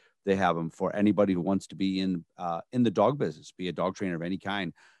LE. They have them for anybody who wants to be in the dog business, be a dog trainer of any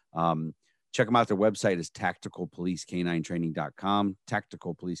kind. Check them out. Their website is tacticalpolicecaninetraining.com,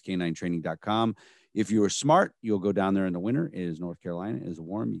 tacticalpolicecaninetraining.com. If you are smart, you'll go down there in the winter. It is North Carolina. It is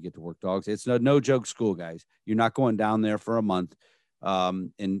warm. You get to work dogs. It's no joke school, guys. You're not going down there for a month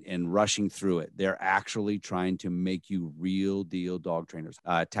and rushing through it. They're actually trying to make you real deal dog trainers.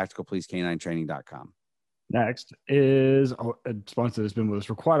 Tacticalpolicecaninetraining.com. Next is a sponsor that's been with us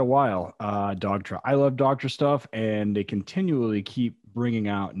for quite a while, Dogtra. I love Dogtra stuff, and they continually keep bringing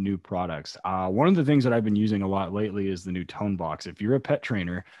out new products. One of the things that I've been using a lot lately is the new Tone Box. If you're a pet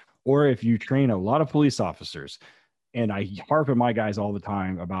trainer or if you train a lot of police officers, and I harp at my guys all the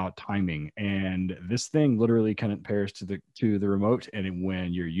time about timing, and this thing literally compares to the remote. And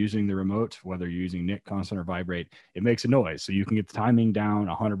when you're using the remote, whether you're using Nick, Constant, or Vibrate, it makes a noise. So you can get the timing down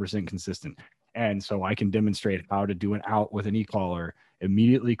 100% consistent. And so I can demonstrate how to do an out with an e-collar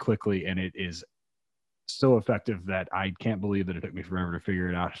immediately, quickly, and it is so effective that I can't believe that it took me forever to figure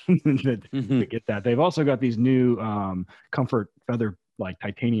it out to get that. They've also got these new comfort feather, like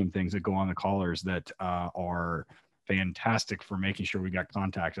titanium things that go on the collars that are fantastic for making sure we got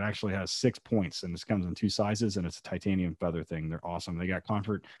contact. It actually has 6 points, and this comes in 2 sizes, and it's a titanium feather thing. They're awesome. They got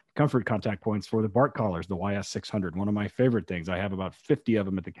comfort contact points for the bark collars, the YS600, one of my favorite things. I have about 50 of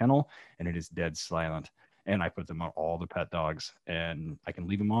them at the kennel, and it is dead silent. And I put them on all the pet dogs, and I can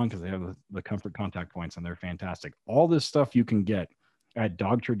leave them on because they have the comfort contact points, and they're fantastic. All this stuff you can get at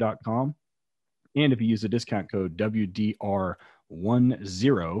dogtra.com. And if you use the discount code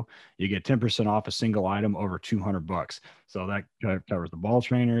WDR10, you get 10% off a single item over $200. So that covers the ball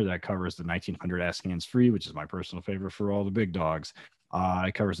trainer. That covers the 1900 Ask Hands Free, which is my personal favorite for all the big dogs.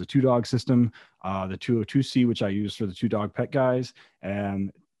 It covers the 2-dog system, the 202C, which I use for the 2-dog pet guys,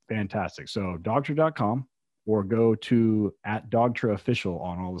 and fantastic. So dogtra.com, or go to @DogtraOfficial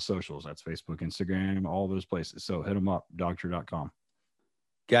on all the socials. That's Facebook, Instagram, all those places. So hit them up, dogtra.com.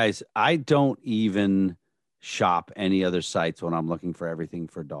 Guys, I don't even shop any other sites when I'm looking for everything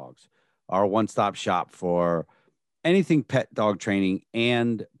for dogs. Our one-stop shop for anything pet dog training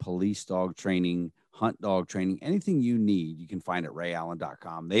and police dog training, hunt dog training, anything you need, you can find at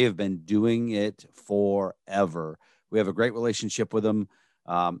rayallen.com. They have been doing it forever. We have a great relationship with them.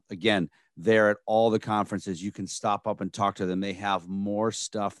 Again, they're at all the conferences. You can stop up and talk to them. They have more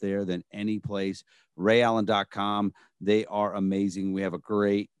stuff there than any place. rayallen.com. They are amazing. We have a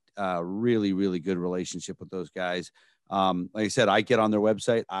great, really, really good relationship with those guys. Like I said, I get on their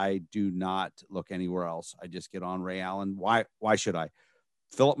website. I do not look anywhere else. I just get on Ray Allen. Why should I?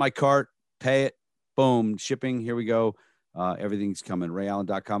 Fill up my cart, pay it, boom, shipping. Here we go. Everything's coming.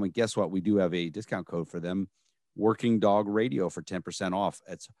 rayallen.com. And guess what? We do have a discount code for them. Working Dog Radio for 10% off.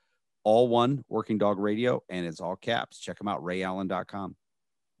 It's all one, Working Dog Radio, and it's all caps. Check them out, rayallen.com.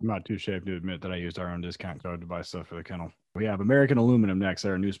 I'm not too ashamed to admit that I used our own discount code to buy stuff for the kennel. We have American Aluminum next.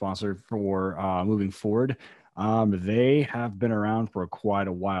 They're a new sponsor for moving forward. They have been around for quite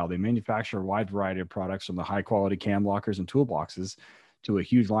a while. They manufacture a wide variety of products, from the high quality cam lockers and toolboxes to a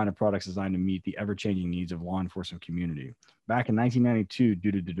huge line of products designed to meet the ever-changing needs of law enforcement community. Back in 1992,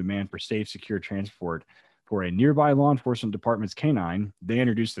 due to the demand for safe, secure transport for a nearby law enforcement department's canine, they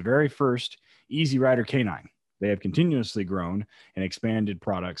introduced the very first Easy Rider canine. They have continuously grown and expanded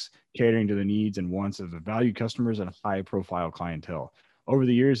products, catering to the needs and wants of the valued customers and high-profile clientele. Over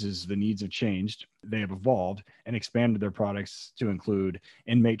the years, as the needs have changed, they have evolved and expanded their products to include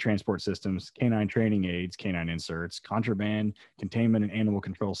inmate transport systems, canine training aids, canine inserts, contraband, containment, and animal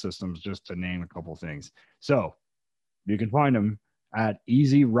control systems, just to name a couple of things. So you can find them at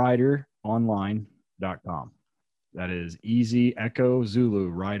easyrideronline.com. That is Easy Echo Zulu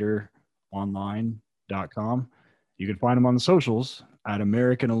Rider Online.com. You can find them on the socials at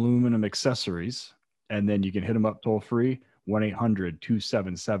American Aluminum Accessories, and then you can hit them up toll free,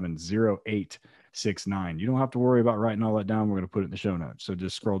 1-800-277-0869. You don't have to worry about writing all that down. We're going to put it in the show notes. So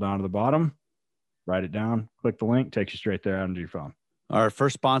just scroll down to the bottom, write it down, click the link, takes you straight there out into your phone. Our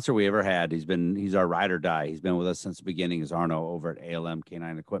first sponsor we ever had, he's our ride or die. He's been with us since the beginning, is Arno over at ALM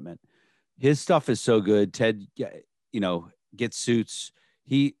Canine Equipment. His stuff is so good. Ted, gets suits.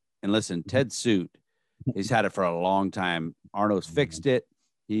 Ted's suit, he's had it for a long time. Arno's fixed it.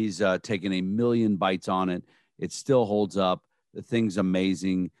 He's taken 1 million bites on it. It still holds up. The thing's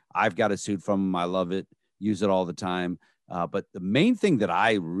amazing. I've got a suit from him. I love it. Use it all the time. But the main thing that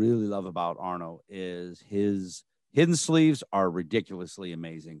I really love about Arno is his hidden sleeves are ridiculously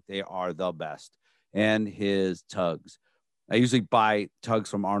amazing. They are the best. And his tugs. I usually buy tugs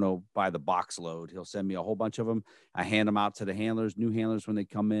from Arno by the box load. He'll send me a whole bunch of them. I hand them out to the handlers, new handlers when they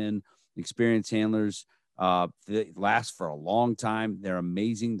come in, experienced handlers. They last for a long time. They're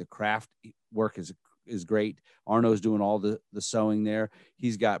amazing. The craft work is great. Arno's doing all the sewing there.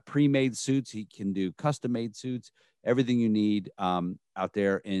 He's got pre-made suits. He can do custom-made suits, everything you need out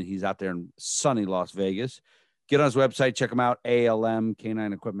there. And he's out there in sunny Las Vegas. Get on his website, check him out,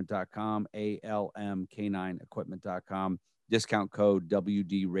 almcanineequipment.com, almcanineequipment.com. Discount code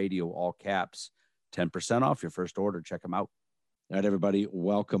WD Radio, all caps, 10% off your first order. Check them out. All right, everybody.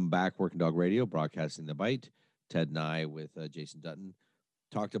 Welcome back. Working Dog Radio, broadcasting the bite. Ted and I with Jason Dutton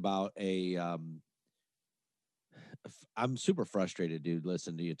talked about I'm super frustrated, dude,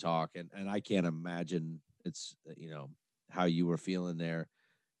 listening to you talk. And I can't imagine it's, how you were feeling there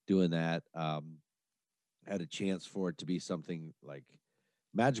doing that. Had a chance for it to be something like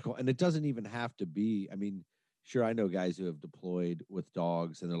magical. And it doesn't even have to be, sure, I know guys who have deployed with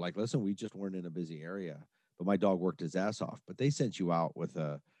dogs and they're like, listen, we just weren't in a busy area, but my dog worked his ass off. But they sent you out with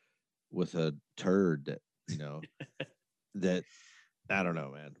a turd that, that, I don't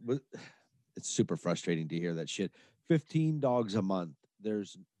know, man. It's super frustrating to hear that shit. 15 dogs a month.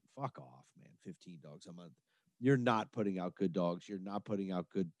 Fuck off, man. 15 dogs a month. You're not putting out good dogs. You're not putting out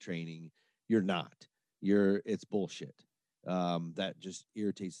good training. You're not. It's bullshit. That just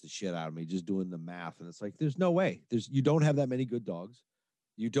irritates the shit out of me, just doing the math. And it's like, there's no way. You don't have that many good dogs.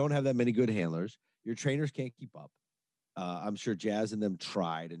 You don't have that many good handlers. Your trainers can't keep up. I'm sure Jazz and them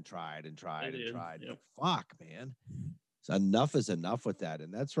tried. Yep. Fuck, man. So enough is enough with that.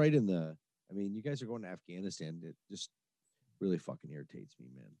 And that's right you guys are going to Afghanistan. It just really fucking irritates me,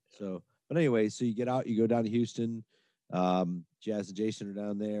 man. So, but anyway, so you get out, you go down to Houston. Jazz and Jason are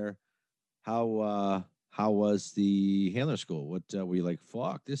down there. How was the handler school? What were you like?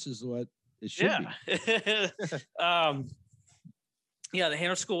 Fuck, this is what it should be. The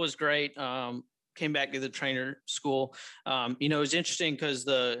handler school was great. Came back to the trainer school. It was interesting because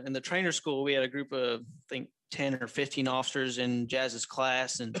in the trainer school we had a group of, I think, 10 or 15 officers in Jazz's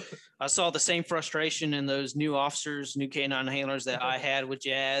class, and I saw the same frustration in those new officers, new canine handlers that I had with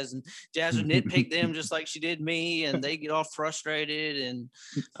Jazz, and Jazz would nitpick them just like she did me, and they get all frustrated. And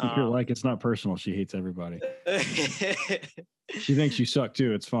you're like, it's not personal. She hates everybody. She thinks you suck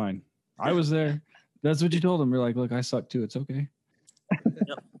too. It's fine. I was there. That's what you told them. You're like, look, I suck too. It's okay.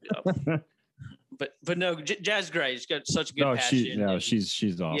 Yep. But no, Jazz is great. She's got such a good passion.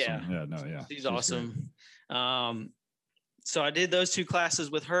 She's awesome. She's awesome. So I did those 2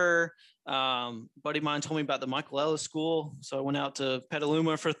 classes with her. Buddy of mine told me about the Michael Ellis school. So I went out to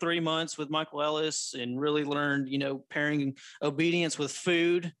Petaluma for 3 months with Michael Ellis and really learned, pairing obedience with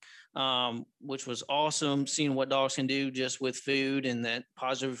food, which was awesome. Seeing what dogs can do just with food and that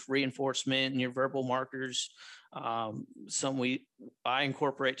positive reinforcement and your verbal markers. Something I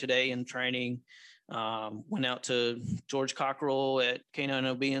incorporate today in training. Went out to George Cockrell at Canine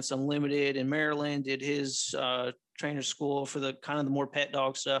Obedience Unlimited in Maryland, did his trainer school for the kind of the more pet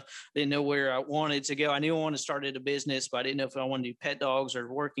dog stuff. Didn't know where I wanted to go. I knew I wanted to start a business, but I didn't know if I wanted to do pet dogs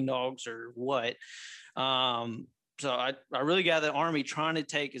or working dogs or what. So I really got the Army trying to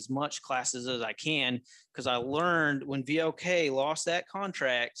take as much classes as I can, because I learned when VLK lost that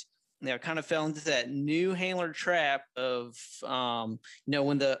contract, I kind of fell into that new handler trap of,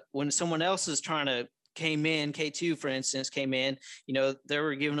 when someone else is trying to came in, K2, for instance, came in, they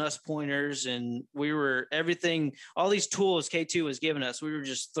were giving us pointers, and we were everything, all these tools K2 was giving us, we were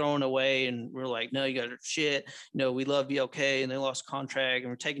just throwing away, and we're like, no, you got shit. We love VLK, and they lost contract, and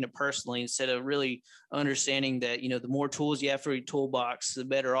we're taking it personally instead of really understanding that, the more tools you have for your toolbox, the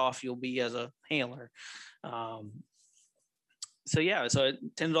better off you'll be as a handler. So I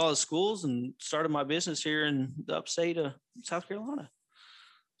attended all the schools and started my business here in the upstate of South Carolina.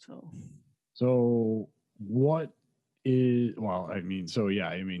 So what is,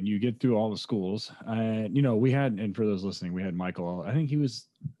 you get through all the schools, we had, and for those listening, we had Michael, I think he was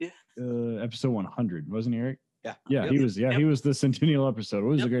episode 100, wasn't he, Eric? Yeah. He was the Centennial episode. It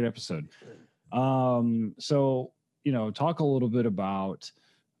was a great episode. So talk a little bit about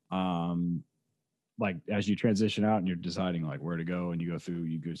like as you transition out and you're deciding like where to go, and you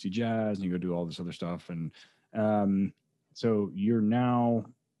go see Jazz and you go do all this other stuff, and so you're now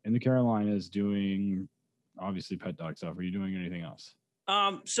in the Carolinas doing obviously pet dog stuff. Are you doing anything else?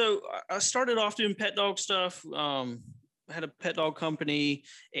 So I started off doing pet dog stuff. I had a pet dog company,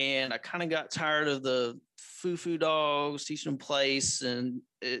 and I kind of got tired of the foo-foo dogs, teaching them place, and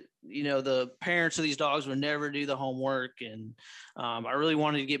the parents of these dogs would never do the homework, and I really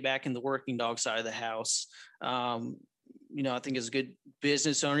wanted to get back in the working dog side of the house. I think as a good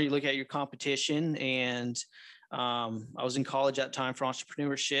business owner, you look at your competition, and I was in college at the time for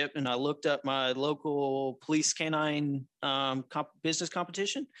entrepreneurship, and I looked up my local police canine business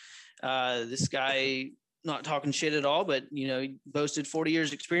competition. This guy, not talking shit at all, but he boasted 40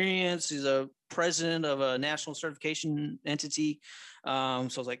 years experience. He's a president of a national certification entity. So I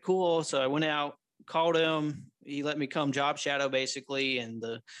was like, cool. So I went out, called him. He let me come job shadow basically. And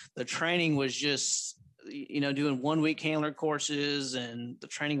the training was just, doing 1 week handler courses, and the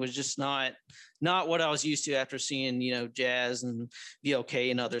training was just not what I was used to after seeing, Jazz and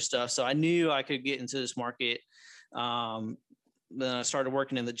VLK and other stuff. So I knew I could get into this market. Then I started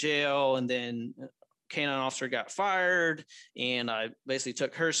working in the jail, and then canine officer got fired, and I basically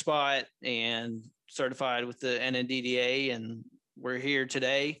took her spot and certified with the NNDDA, and we're here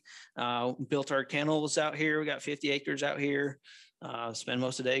today. Built our kennels out here. We got 50 acres out here. Spend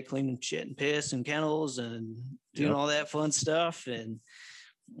most of the day cleaning shit and piss and kennels and doing all that fun stuff. And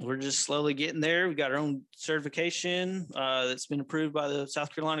we're just slowly getting there. We got our own certification that's been approved by the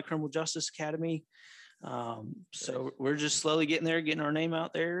South Carolina Criminal Justice Academy. So we're just slowly getting there, getting our name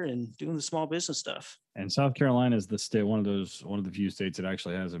out there, and doing the small business stuff. And South Carolina is the state, one of the few states that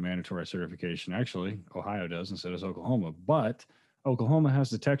actually has a mandatory certification. Actually, Ohio does instead of Oklahoma, but Oklahoma has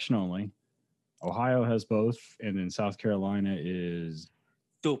detection only. Ohio has both, and then South Carolina is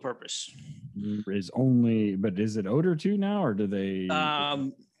dual purpose. Is only, but is it odor too now, or do they?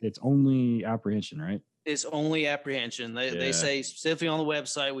 It's only apprehension, right? It's only apprehension. They say specifically on the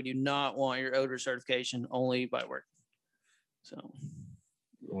website, we do not want your odor certification, only bite work. So,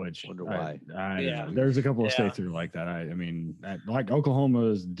 which wonder why? There's a couple of states that are like that. I mean, like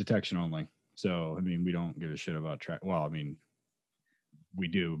Oklahoma is detection only. So I mean, we don't give a shit about track. Well, I mean, we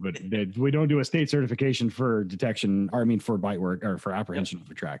do, but we don't do a state certification for detection, or I mean, for bite work or for apprehension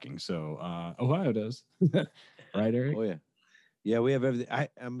for tracking. So Ohio does, right, Eric? Oh yeah, we have everything.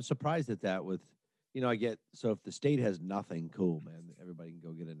 I'm surprised at that. With so if the state has nothing, cool, man, everybody can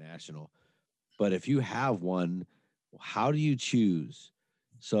go get a national. But if you have one, how do you choose?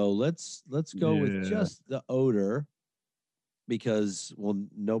 So let's go with just the odor, because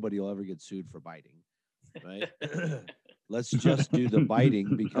nobody will ever get sued for biting, right? Let's just do the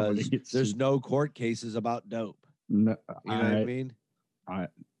biting, because there's no court cases about dope. No, you know what I mean? I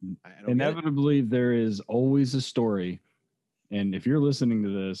inevitably, there is always a story. And if you're listening to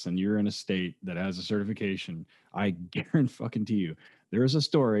this and you're in a state that has a certification, I guarantee you, there is a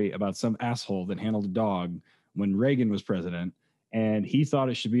story about some asshole that handled a dog when Reagan was president, and he thought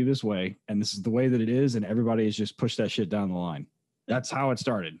it should be this way, and this is the way that it is, and everybody has just pushed that shit down the line. That's how it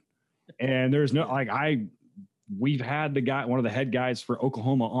started. And there's no, we've had one of the head guys for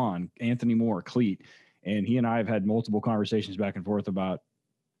Oklahoma on, Anthony Moore, Cleat, and he and I have had multiple conversations back and forth about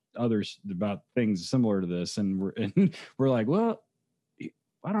things similar to this, and we're like, well,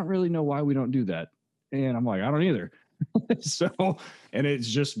 I don't really know why we don't do that, and I'm like, I don't either. So, and it's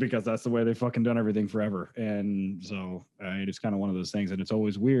just because that's the way they fucking done everything forever. And so it's kind of one of those things. And it's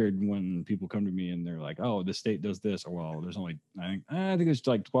always weird when people come to me and they're like, oh, this state does this. Or, well, there's only, I think there's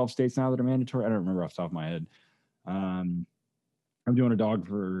like 12 states now that are mandatory. I don't remember off the top of my head. I'm doing a dog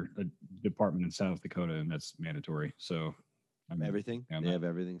for a department in South Dakota, and that's mandatory. So Everything? They have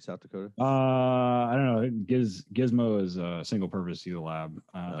everything in South Dakota? I don't know. Gizmo is a single purpose EULA lab.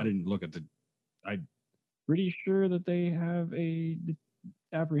 I didn't look at I'm pretty sure that they have a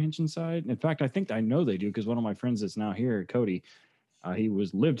apprehension side. In fact, I know they do, because one of my friends that's now here, Cody, he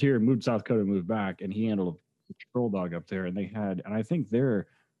lived here, moved to South Dakota, moved back, and he handled a patrol dog up there. And and I think they're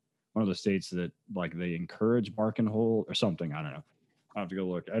one of the states that like they encourage bark and hold or something. I don't know. I have to go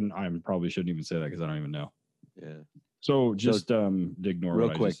look. And I probably shouldn't even say that because I don't even know. Yeah. So just ignore real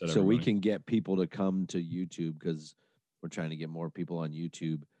what quick. I just said, so we everybody. can get people to come to YouTube, because we're trying to get more people on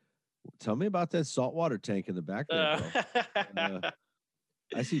YouTube. Tell me about that saltwater tank in the back there, bro.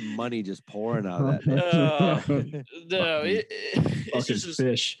 I see money just pouring out of that. No, it's just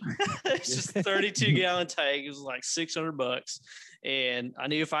fish. It's just a 32-gallon tank. It was like $600, and I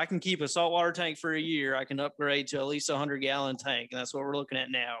knew if I can keep a saltwater tank for a year, I can upgrade to at least a 100-gallon tank, and that's what we're looking at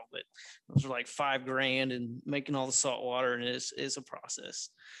now. But those are like $5,000, and making all the saltwater, and it's a process.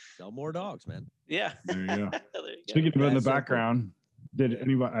 Sell more dogs, man. Yeah. There you go. There you go. Speaking of in the That's so cool. background, did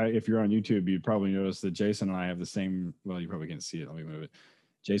anybody, if you're on YouTube, you'd probably notice that Jason and I have the same. Well, you probably can't see it. Let me move it.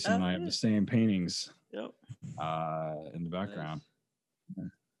 Jason and I have the same paintings. Yep. In the background. Nice.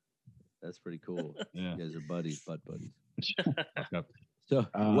 That's pretty cool. Yeah. You guys are buddies, butt buddies. Fuck up. So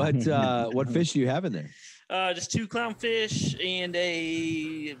what fish do you have in there? Just 2 clownfish and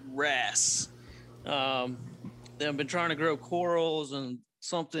a wrasse. I've been trying to grow corals and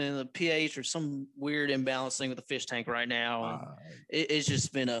something in the pH or some weird imbalance thing with the fish tank right now. And it's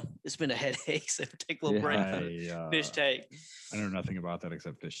just been a headache. So take a little break from the fish tank. I know nothing about that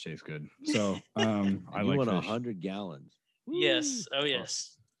except fish tastes good. So I You like want fish. 100 gallons. Yes. Oh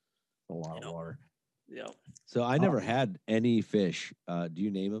yes. A lot of water. Yeah. So I never had any fish. Do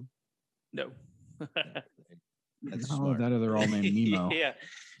you name them? No. That's Oh, smart. that they're all named Nemo. Yeah.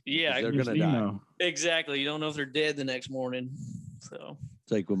 Yeah. They're Here's gonna die. Nemo. Exactly. You don't know if they're dead the next morning. So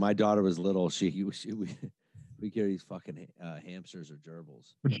It's like when my daughter was little, we carry these fucking hamsters or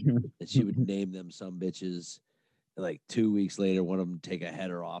gerbils, and she would name them some bitches. And like 2 weeks later, one of them take a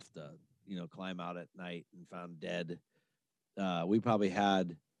header off climb out at night and found dead. We probably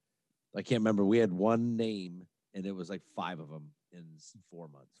had, I can't remember. We had one name, and it was like 5 of them in 4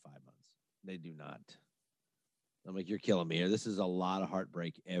 months, 5 months. They do not. I'm like, you're killing me here. This is a lot of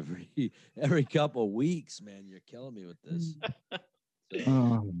heartbreak every couple of weeks, man. You're killing me with this.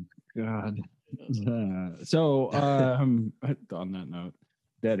 Oh God. So on that note,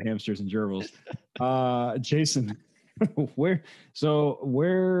 dead hamsters and gerbils. Jason,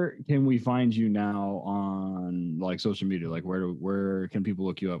 where can we find you now on like social media? Like where can people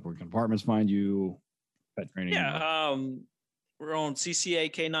look you up? Where can apartments find you? Pet training. yeah. We're on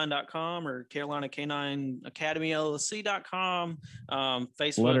ccak9.com or Carolina Canine Academy LLC.com.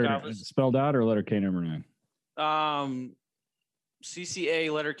 Facebook. Letter spelled out or letter K number 9?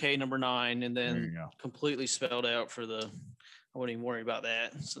 CCA letter K number 9, and There you then go. completely spelled out for the. I wouldn't even worry about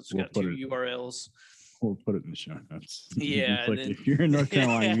that. So it's We'll got put 2 it- URLs. We'll put it in the show notes. You can Yeah, click and it. then- If you're in North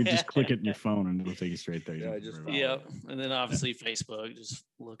Carolina, you can just click it in your phone and it'll take you straight there. You Yeah, don't I have to just worry about it. Yep, and then obviously Facebook, just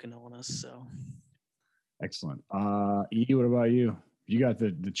looking on us. So Excellent. E, what about you? You got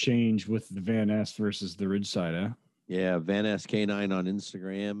the change with the Van Ness versus the Ridgeside, huh? Yeah, Van S K9 on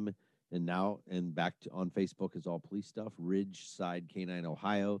Instagram, and back on Facebook is all police stuff. Ridgeside K9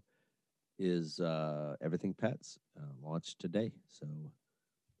 Ohio is Everything Pets, launched today. So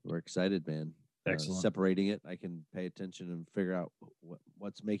we're excited, man. Excellent. Separating it, I can pay attention and figure out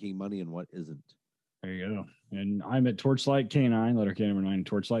what's making money and what isn't. There you go. And I'm at Torchlight K9, letter K number 9,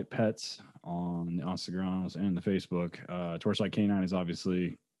 Torchlight Pets on the Instagrams and the Facebook. Torchlight K9 is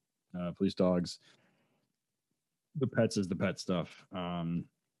obviously police dogs. The pets is the pet stuff.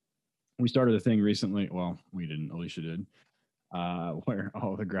 We started a thing recently. Well, we didn't. Alicia did. Where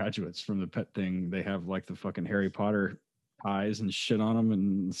all the graduates from the pet thing, they have like the fucking Harry Potter ties and shit on them.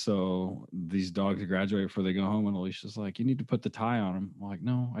 And so these dogs graduate before they go home. And Alicia's like, you need to put the tie on them. I'm like,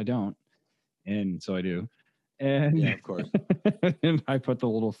 no, I don't. And so I do. And Yeah, of course. and I put the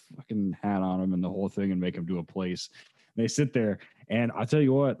little fucking hat on them and the whole thing and make them do a place. They sit there, and I'll tell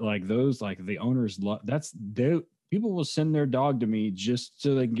you what, like those, like the owners love. People will send their dog to me just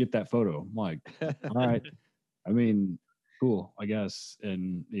so they can get that photo. I'm like, all right. I mean, cool, I guess.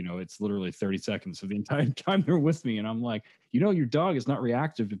 And it's literally 30 seconds of the entire time they're with me, and I'm like, your dog is not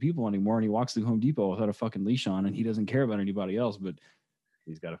reactive to people anymore, and he walks through Home Depot without a fucking leash on, and he doesn't care about anybody else, but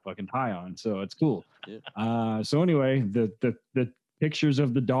he's got a fucking tie on, so it's cool. Yeah. So anyway, the pictures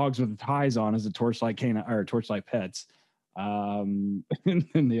of the dogs with the ties on is the Torchlight Canine or Torchlight Pets. And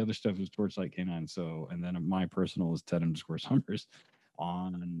then the other stuff is Torchlight Canine. So, and then my personal is Ted_Summers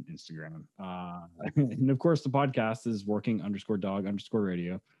on Instagram. And of course, the podcast is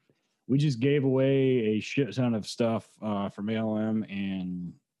working_dog_radio. We just gave away a shit ton of stuff from ALM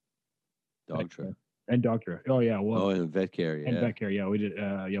and Dogtra. And Doctor. Oh yeah. Well, and vet care. Yeah. and vet care. Yeah, we did.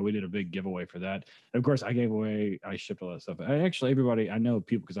 We did a big giveaway for that. And of course, I shipped all that stuff. Everybody, I know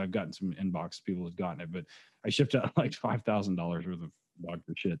people because I've gotten some inbox. People have gotten it, but I shipped out like $5,000 worth of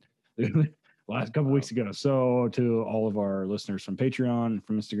Doctor shit last couple weeks ago. So to all of our listeners from Patreon,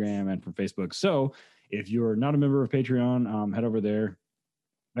 from Instagram, and from Facebook. So if you're not a member of Patreon, head over there.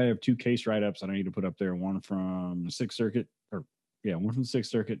 I have 2 case write-ups that I need to put up there. One from the Sixth Circuit, one from the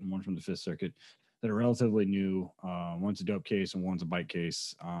Sixth Circuit and one from the Fifth Circuit. That are relatively new. One's a dope case and one's a bite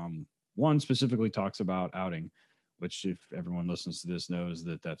case. One specifically talks about outing, which if everyone listens to this knows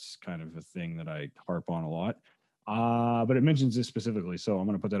that that's kind of a thing that I harp on a lot. But it mentions this specifically, so I'm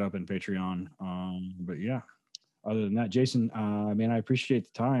going to put that up in Patreon. But yeah, other than that, Jason, man, I appreciate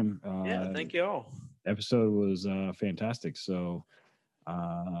the time. Yeah, thank you all. Episode was fantastic. So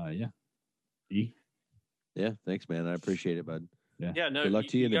yeah. Yeah, thanks, man. I appreciate it, bud. Yeah, no, good luck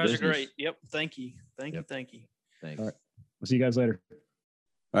to you in the guys business. are great. Yep. Thank you. Thank you. Thanks. All right. We'll see you guys later.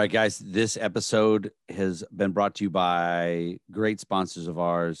 All right, guys, this episode has been brought to you by great sponsors of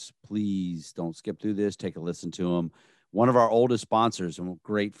ours. Please don't skip through this. Take a listen to them. One of our oldest sponsors and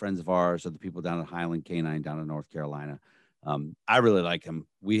great friends of ours are the people down at Highland Canine down in North Carolina. I really like them.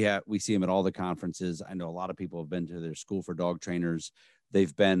 We see them at all the conferences. I know a lot of people have been to their school for dog trainers.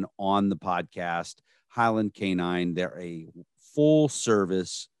 They've been on the podcast. Highland Canine, they're a full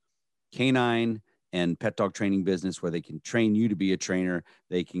service canine and pet dog training business where they can train you to be a trainer.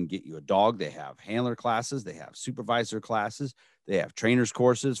 They can get you a dog. They have handler classes. They have supervisor classes. They have trainers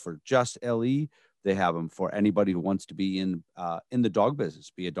courses for just LE. They have them for anybody who wants to be in the dog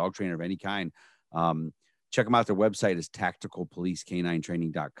business, be a dog trainer of any kind. Check them out. Their website is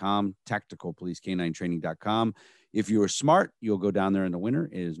tacticalpolicecaninetraining.com, tacticalpolicecaninetraining.com. If you are smart, you'll go down there in the winter.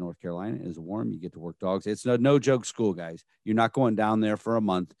 It is North Carolina. It is warm. You get to work dogs. It's no joke school, guys. You're not going down there for a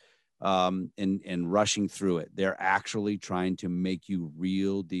month and rushing through it. They're actually trying to make you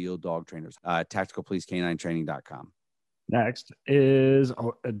real deal dog trainers. Tacticalpolicecaninetraining.com. Next is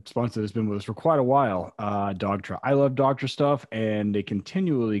a sponsor that's been with us for quite a while, Dogtra. I love Dogtra stuff, and they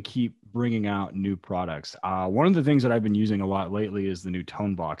continually keep bringing out new products. One of the things that I've been using a lot lately is the new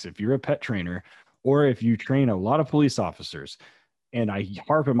Tone Box. If you're a pet trainer or if you train a lot of police officers, and I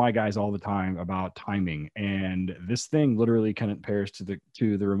harp at my guys all the time about timing, and this thing literally compares to the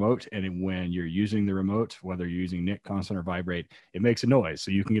remote. And when you're using the remote, whether you're using Nick, Constant, or Vibrate, it makes a noise.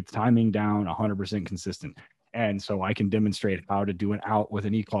 So you can get the timing down 100% consistent. And so I can demonstrate how to do an out with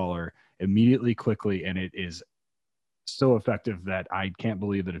an e-collar immediately, quickly, and it is so effective that I can't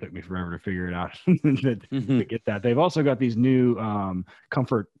believe that it took me forever to figure it out to get that. They've also got these new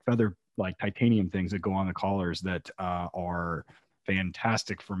comfort feather, like titanium things that go on the collars that are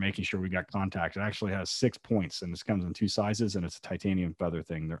fantastic for making sure we got contact. It actually has 6 points, and this comes in 2 sizes, and it's a titanium feather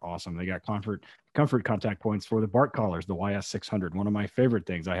thing. They're awesome. They got comfort contact points for the bark collars, the YS600, one of my favorite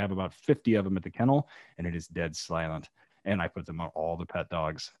things. I have about 50 of them at the kennel, and it is dead silent. And I put them on all the pet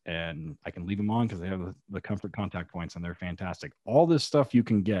dogs, and I can leave them on because they have the comfort contact points, and they're fantastic. All this stuff you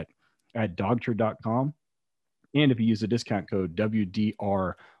can get at dogtra.com. And if you use the discount code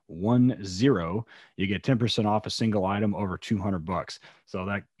WDR10, you get 10% off a single item over $200. So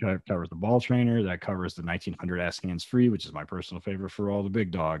that covers the ball trainer. That covers the 1900 Ask Hands Free, which is my personal favorite for all the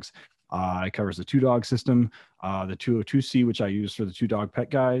big dogs. It covers the 2-dog system, the 202C, which I use for the 2-dog pet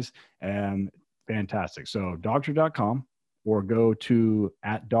guys, and fantastic. So dogtra.com, or go to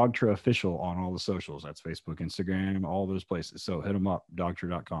 @DogtraOfficial on all the socials. That's Facebook, Instagram, all those places. So hit them up,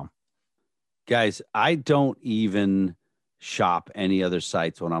 dogtra.com. Guys, I don't even shop any other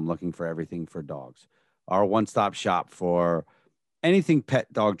sites when I'm looking for everything for dogs. Our one-stop shop for anything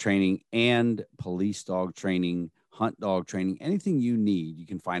pet dog training and police dog training, hunt dog training, anything you need, you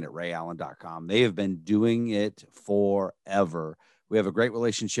can find at rayallen.com. They have been doing it forever. We have a great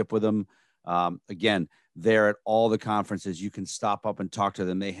relationship with them. Again, they're at all the conferences. You can stop up and talk to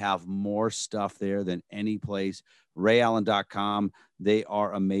them. They have more stuff there than any place. rayallen.com. They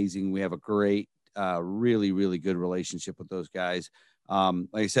are amazing. We have a great, really, really good relationship with those guys. Like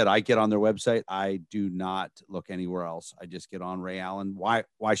I said, I get on their website. I do not look anywhere else. I just get on Ray Allen. Why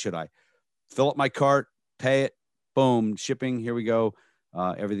should I? Fill up my cart, pay it, boom, shipping. Here we go.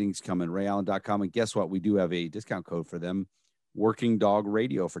 Everything's coming. RayAllen.com. And guess what? We do have a discount code for them. Working Dog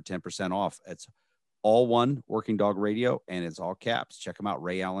Radio for 10% off. It's all one, Working Dog Radio, and it's all caps. Check them out,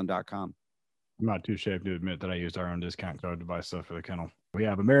 RayAllen.com. I'm not too ashamed to admit that I used our own discount code to buy stuff for the kennel. We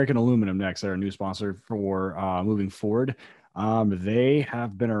have American Aluminum next. They're a new sponsor for moving forward. They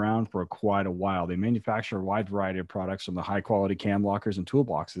have been around for quite a while. They manufacture a wide variety of products, from the high-quality cam lockers and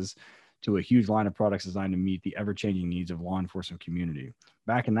toolboxes to a huge line of products designed to meet the ever-changing needs of law enforcement community.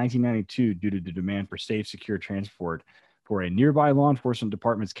 Back in 1992, due to the demand for safe, secure transport for a nearby law enforcement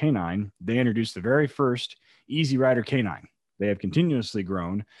department's canine, they introduced the very first Easy Rider canine. They have continuously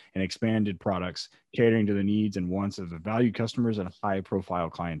grown and expanded products, catering to the needs and wants of the valued customers and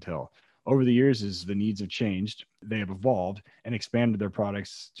high-profile clientele. Over the years, as the needs have changed, they have evolved and expanded their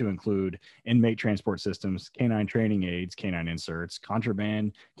products to include inmate transport systems, canine training aids, canine inserts,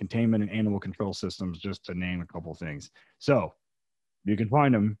 contraband, containment, and animal control systems, just to name a couple things. So you can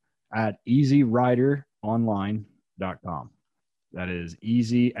find them at EasyRiderOnline.com. That is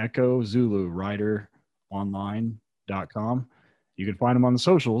Easy Echo Zulu Rider Online.com. You can find them on the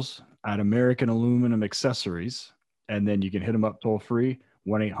socials at American Aluminum Accessories, and then you can hit them up toll free,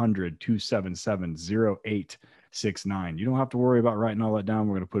 1-800-277-0869. You don't have to worry about writing all that down.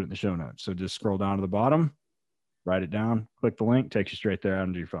 We're going to put it in the show notes. So just scroll down to the bottom, write it down, click the link, takes you straight there out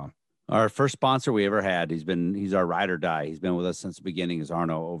into your phone. Our first sponsor we ever had, he's our ride or die. He's been with us since the beginning, is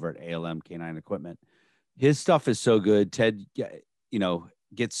Arno over at ALM Canine Equipment. His stuff is so good. Ted,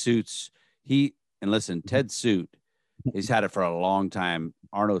 gets suits. Ted's suit, he's had it for a long time.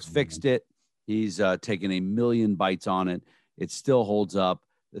 Arno's fixed it. He's taken 1 million bites on it. It still holds up.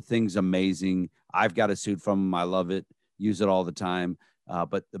 The thing's amazing. I've got a suit from him. I love it. Use it all the time.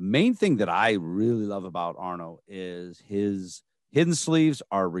 But the main thing that I really love about Arno is his hidden sleeves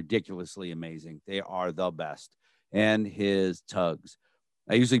are ridiculously amazing. They are the best. And his tugs.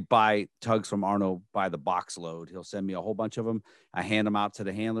 I usually buy tugs from Arno by the box load. He'll send me a whole bunch of them. I hand them out to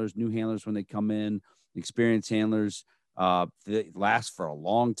the handlers, new handlers when they come in, experienced handlers. They last for a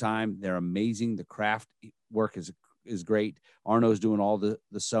long time. They're amazing. The craft work is great. Arno's doing all the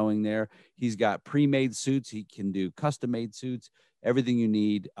sewing there. He's got pre-made suits. He can do custom-made suits, everything you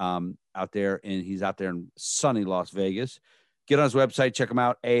need out there. And he's out there in sunny Las Vegas. Get on his website. Check him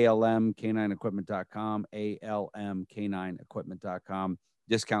out, almcanineequipment.com, almcanineequipment.com.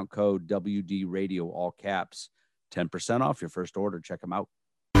 Discount code WD Radio, all caps, 10% off your first order. Check them out.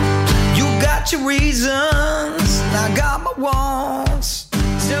 You got your reasons, I got my wants.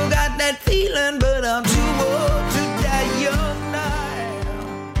 Still got that feeling, but I'm too old to die young now.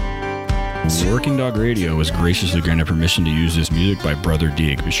 Working Dog Radio was graciously granted permission to use this music by Brother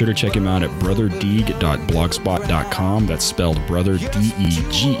Deeg. Be sure to check him out at brotherdeeg.blogspot.com. That's spelled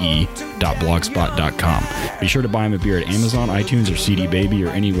brotherdeege.blogspot.com. Be sure to buy him a beer at Amazon, iTunes, or CD Baby, or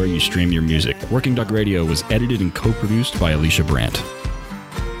anywhere you stream your music. Working Dog Radio was edited and co-produced by Alicia Brandt.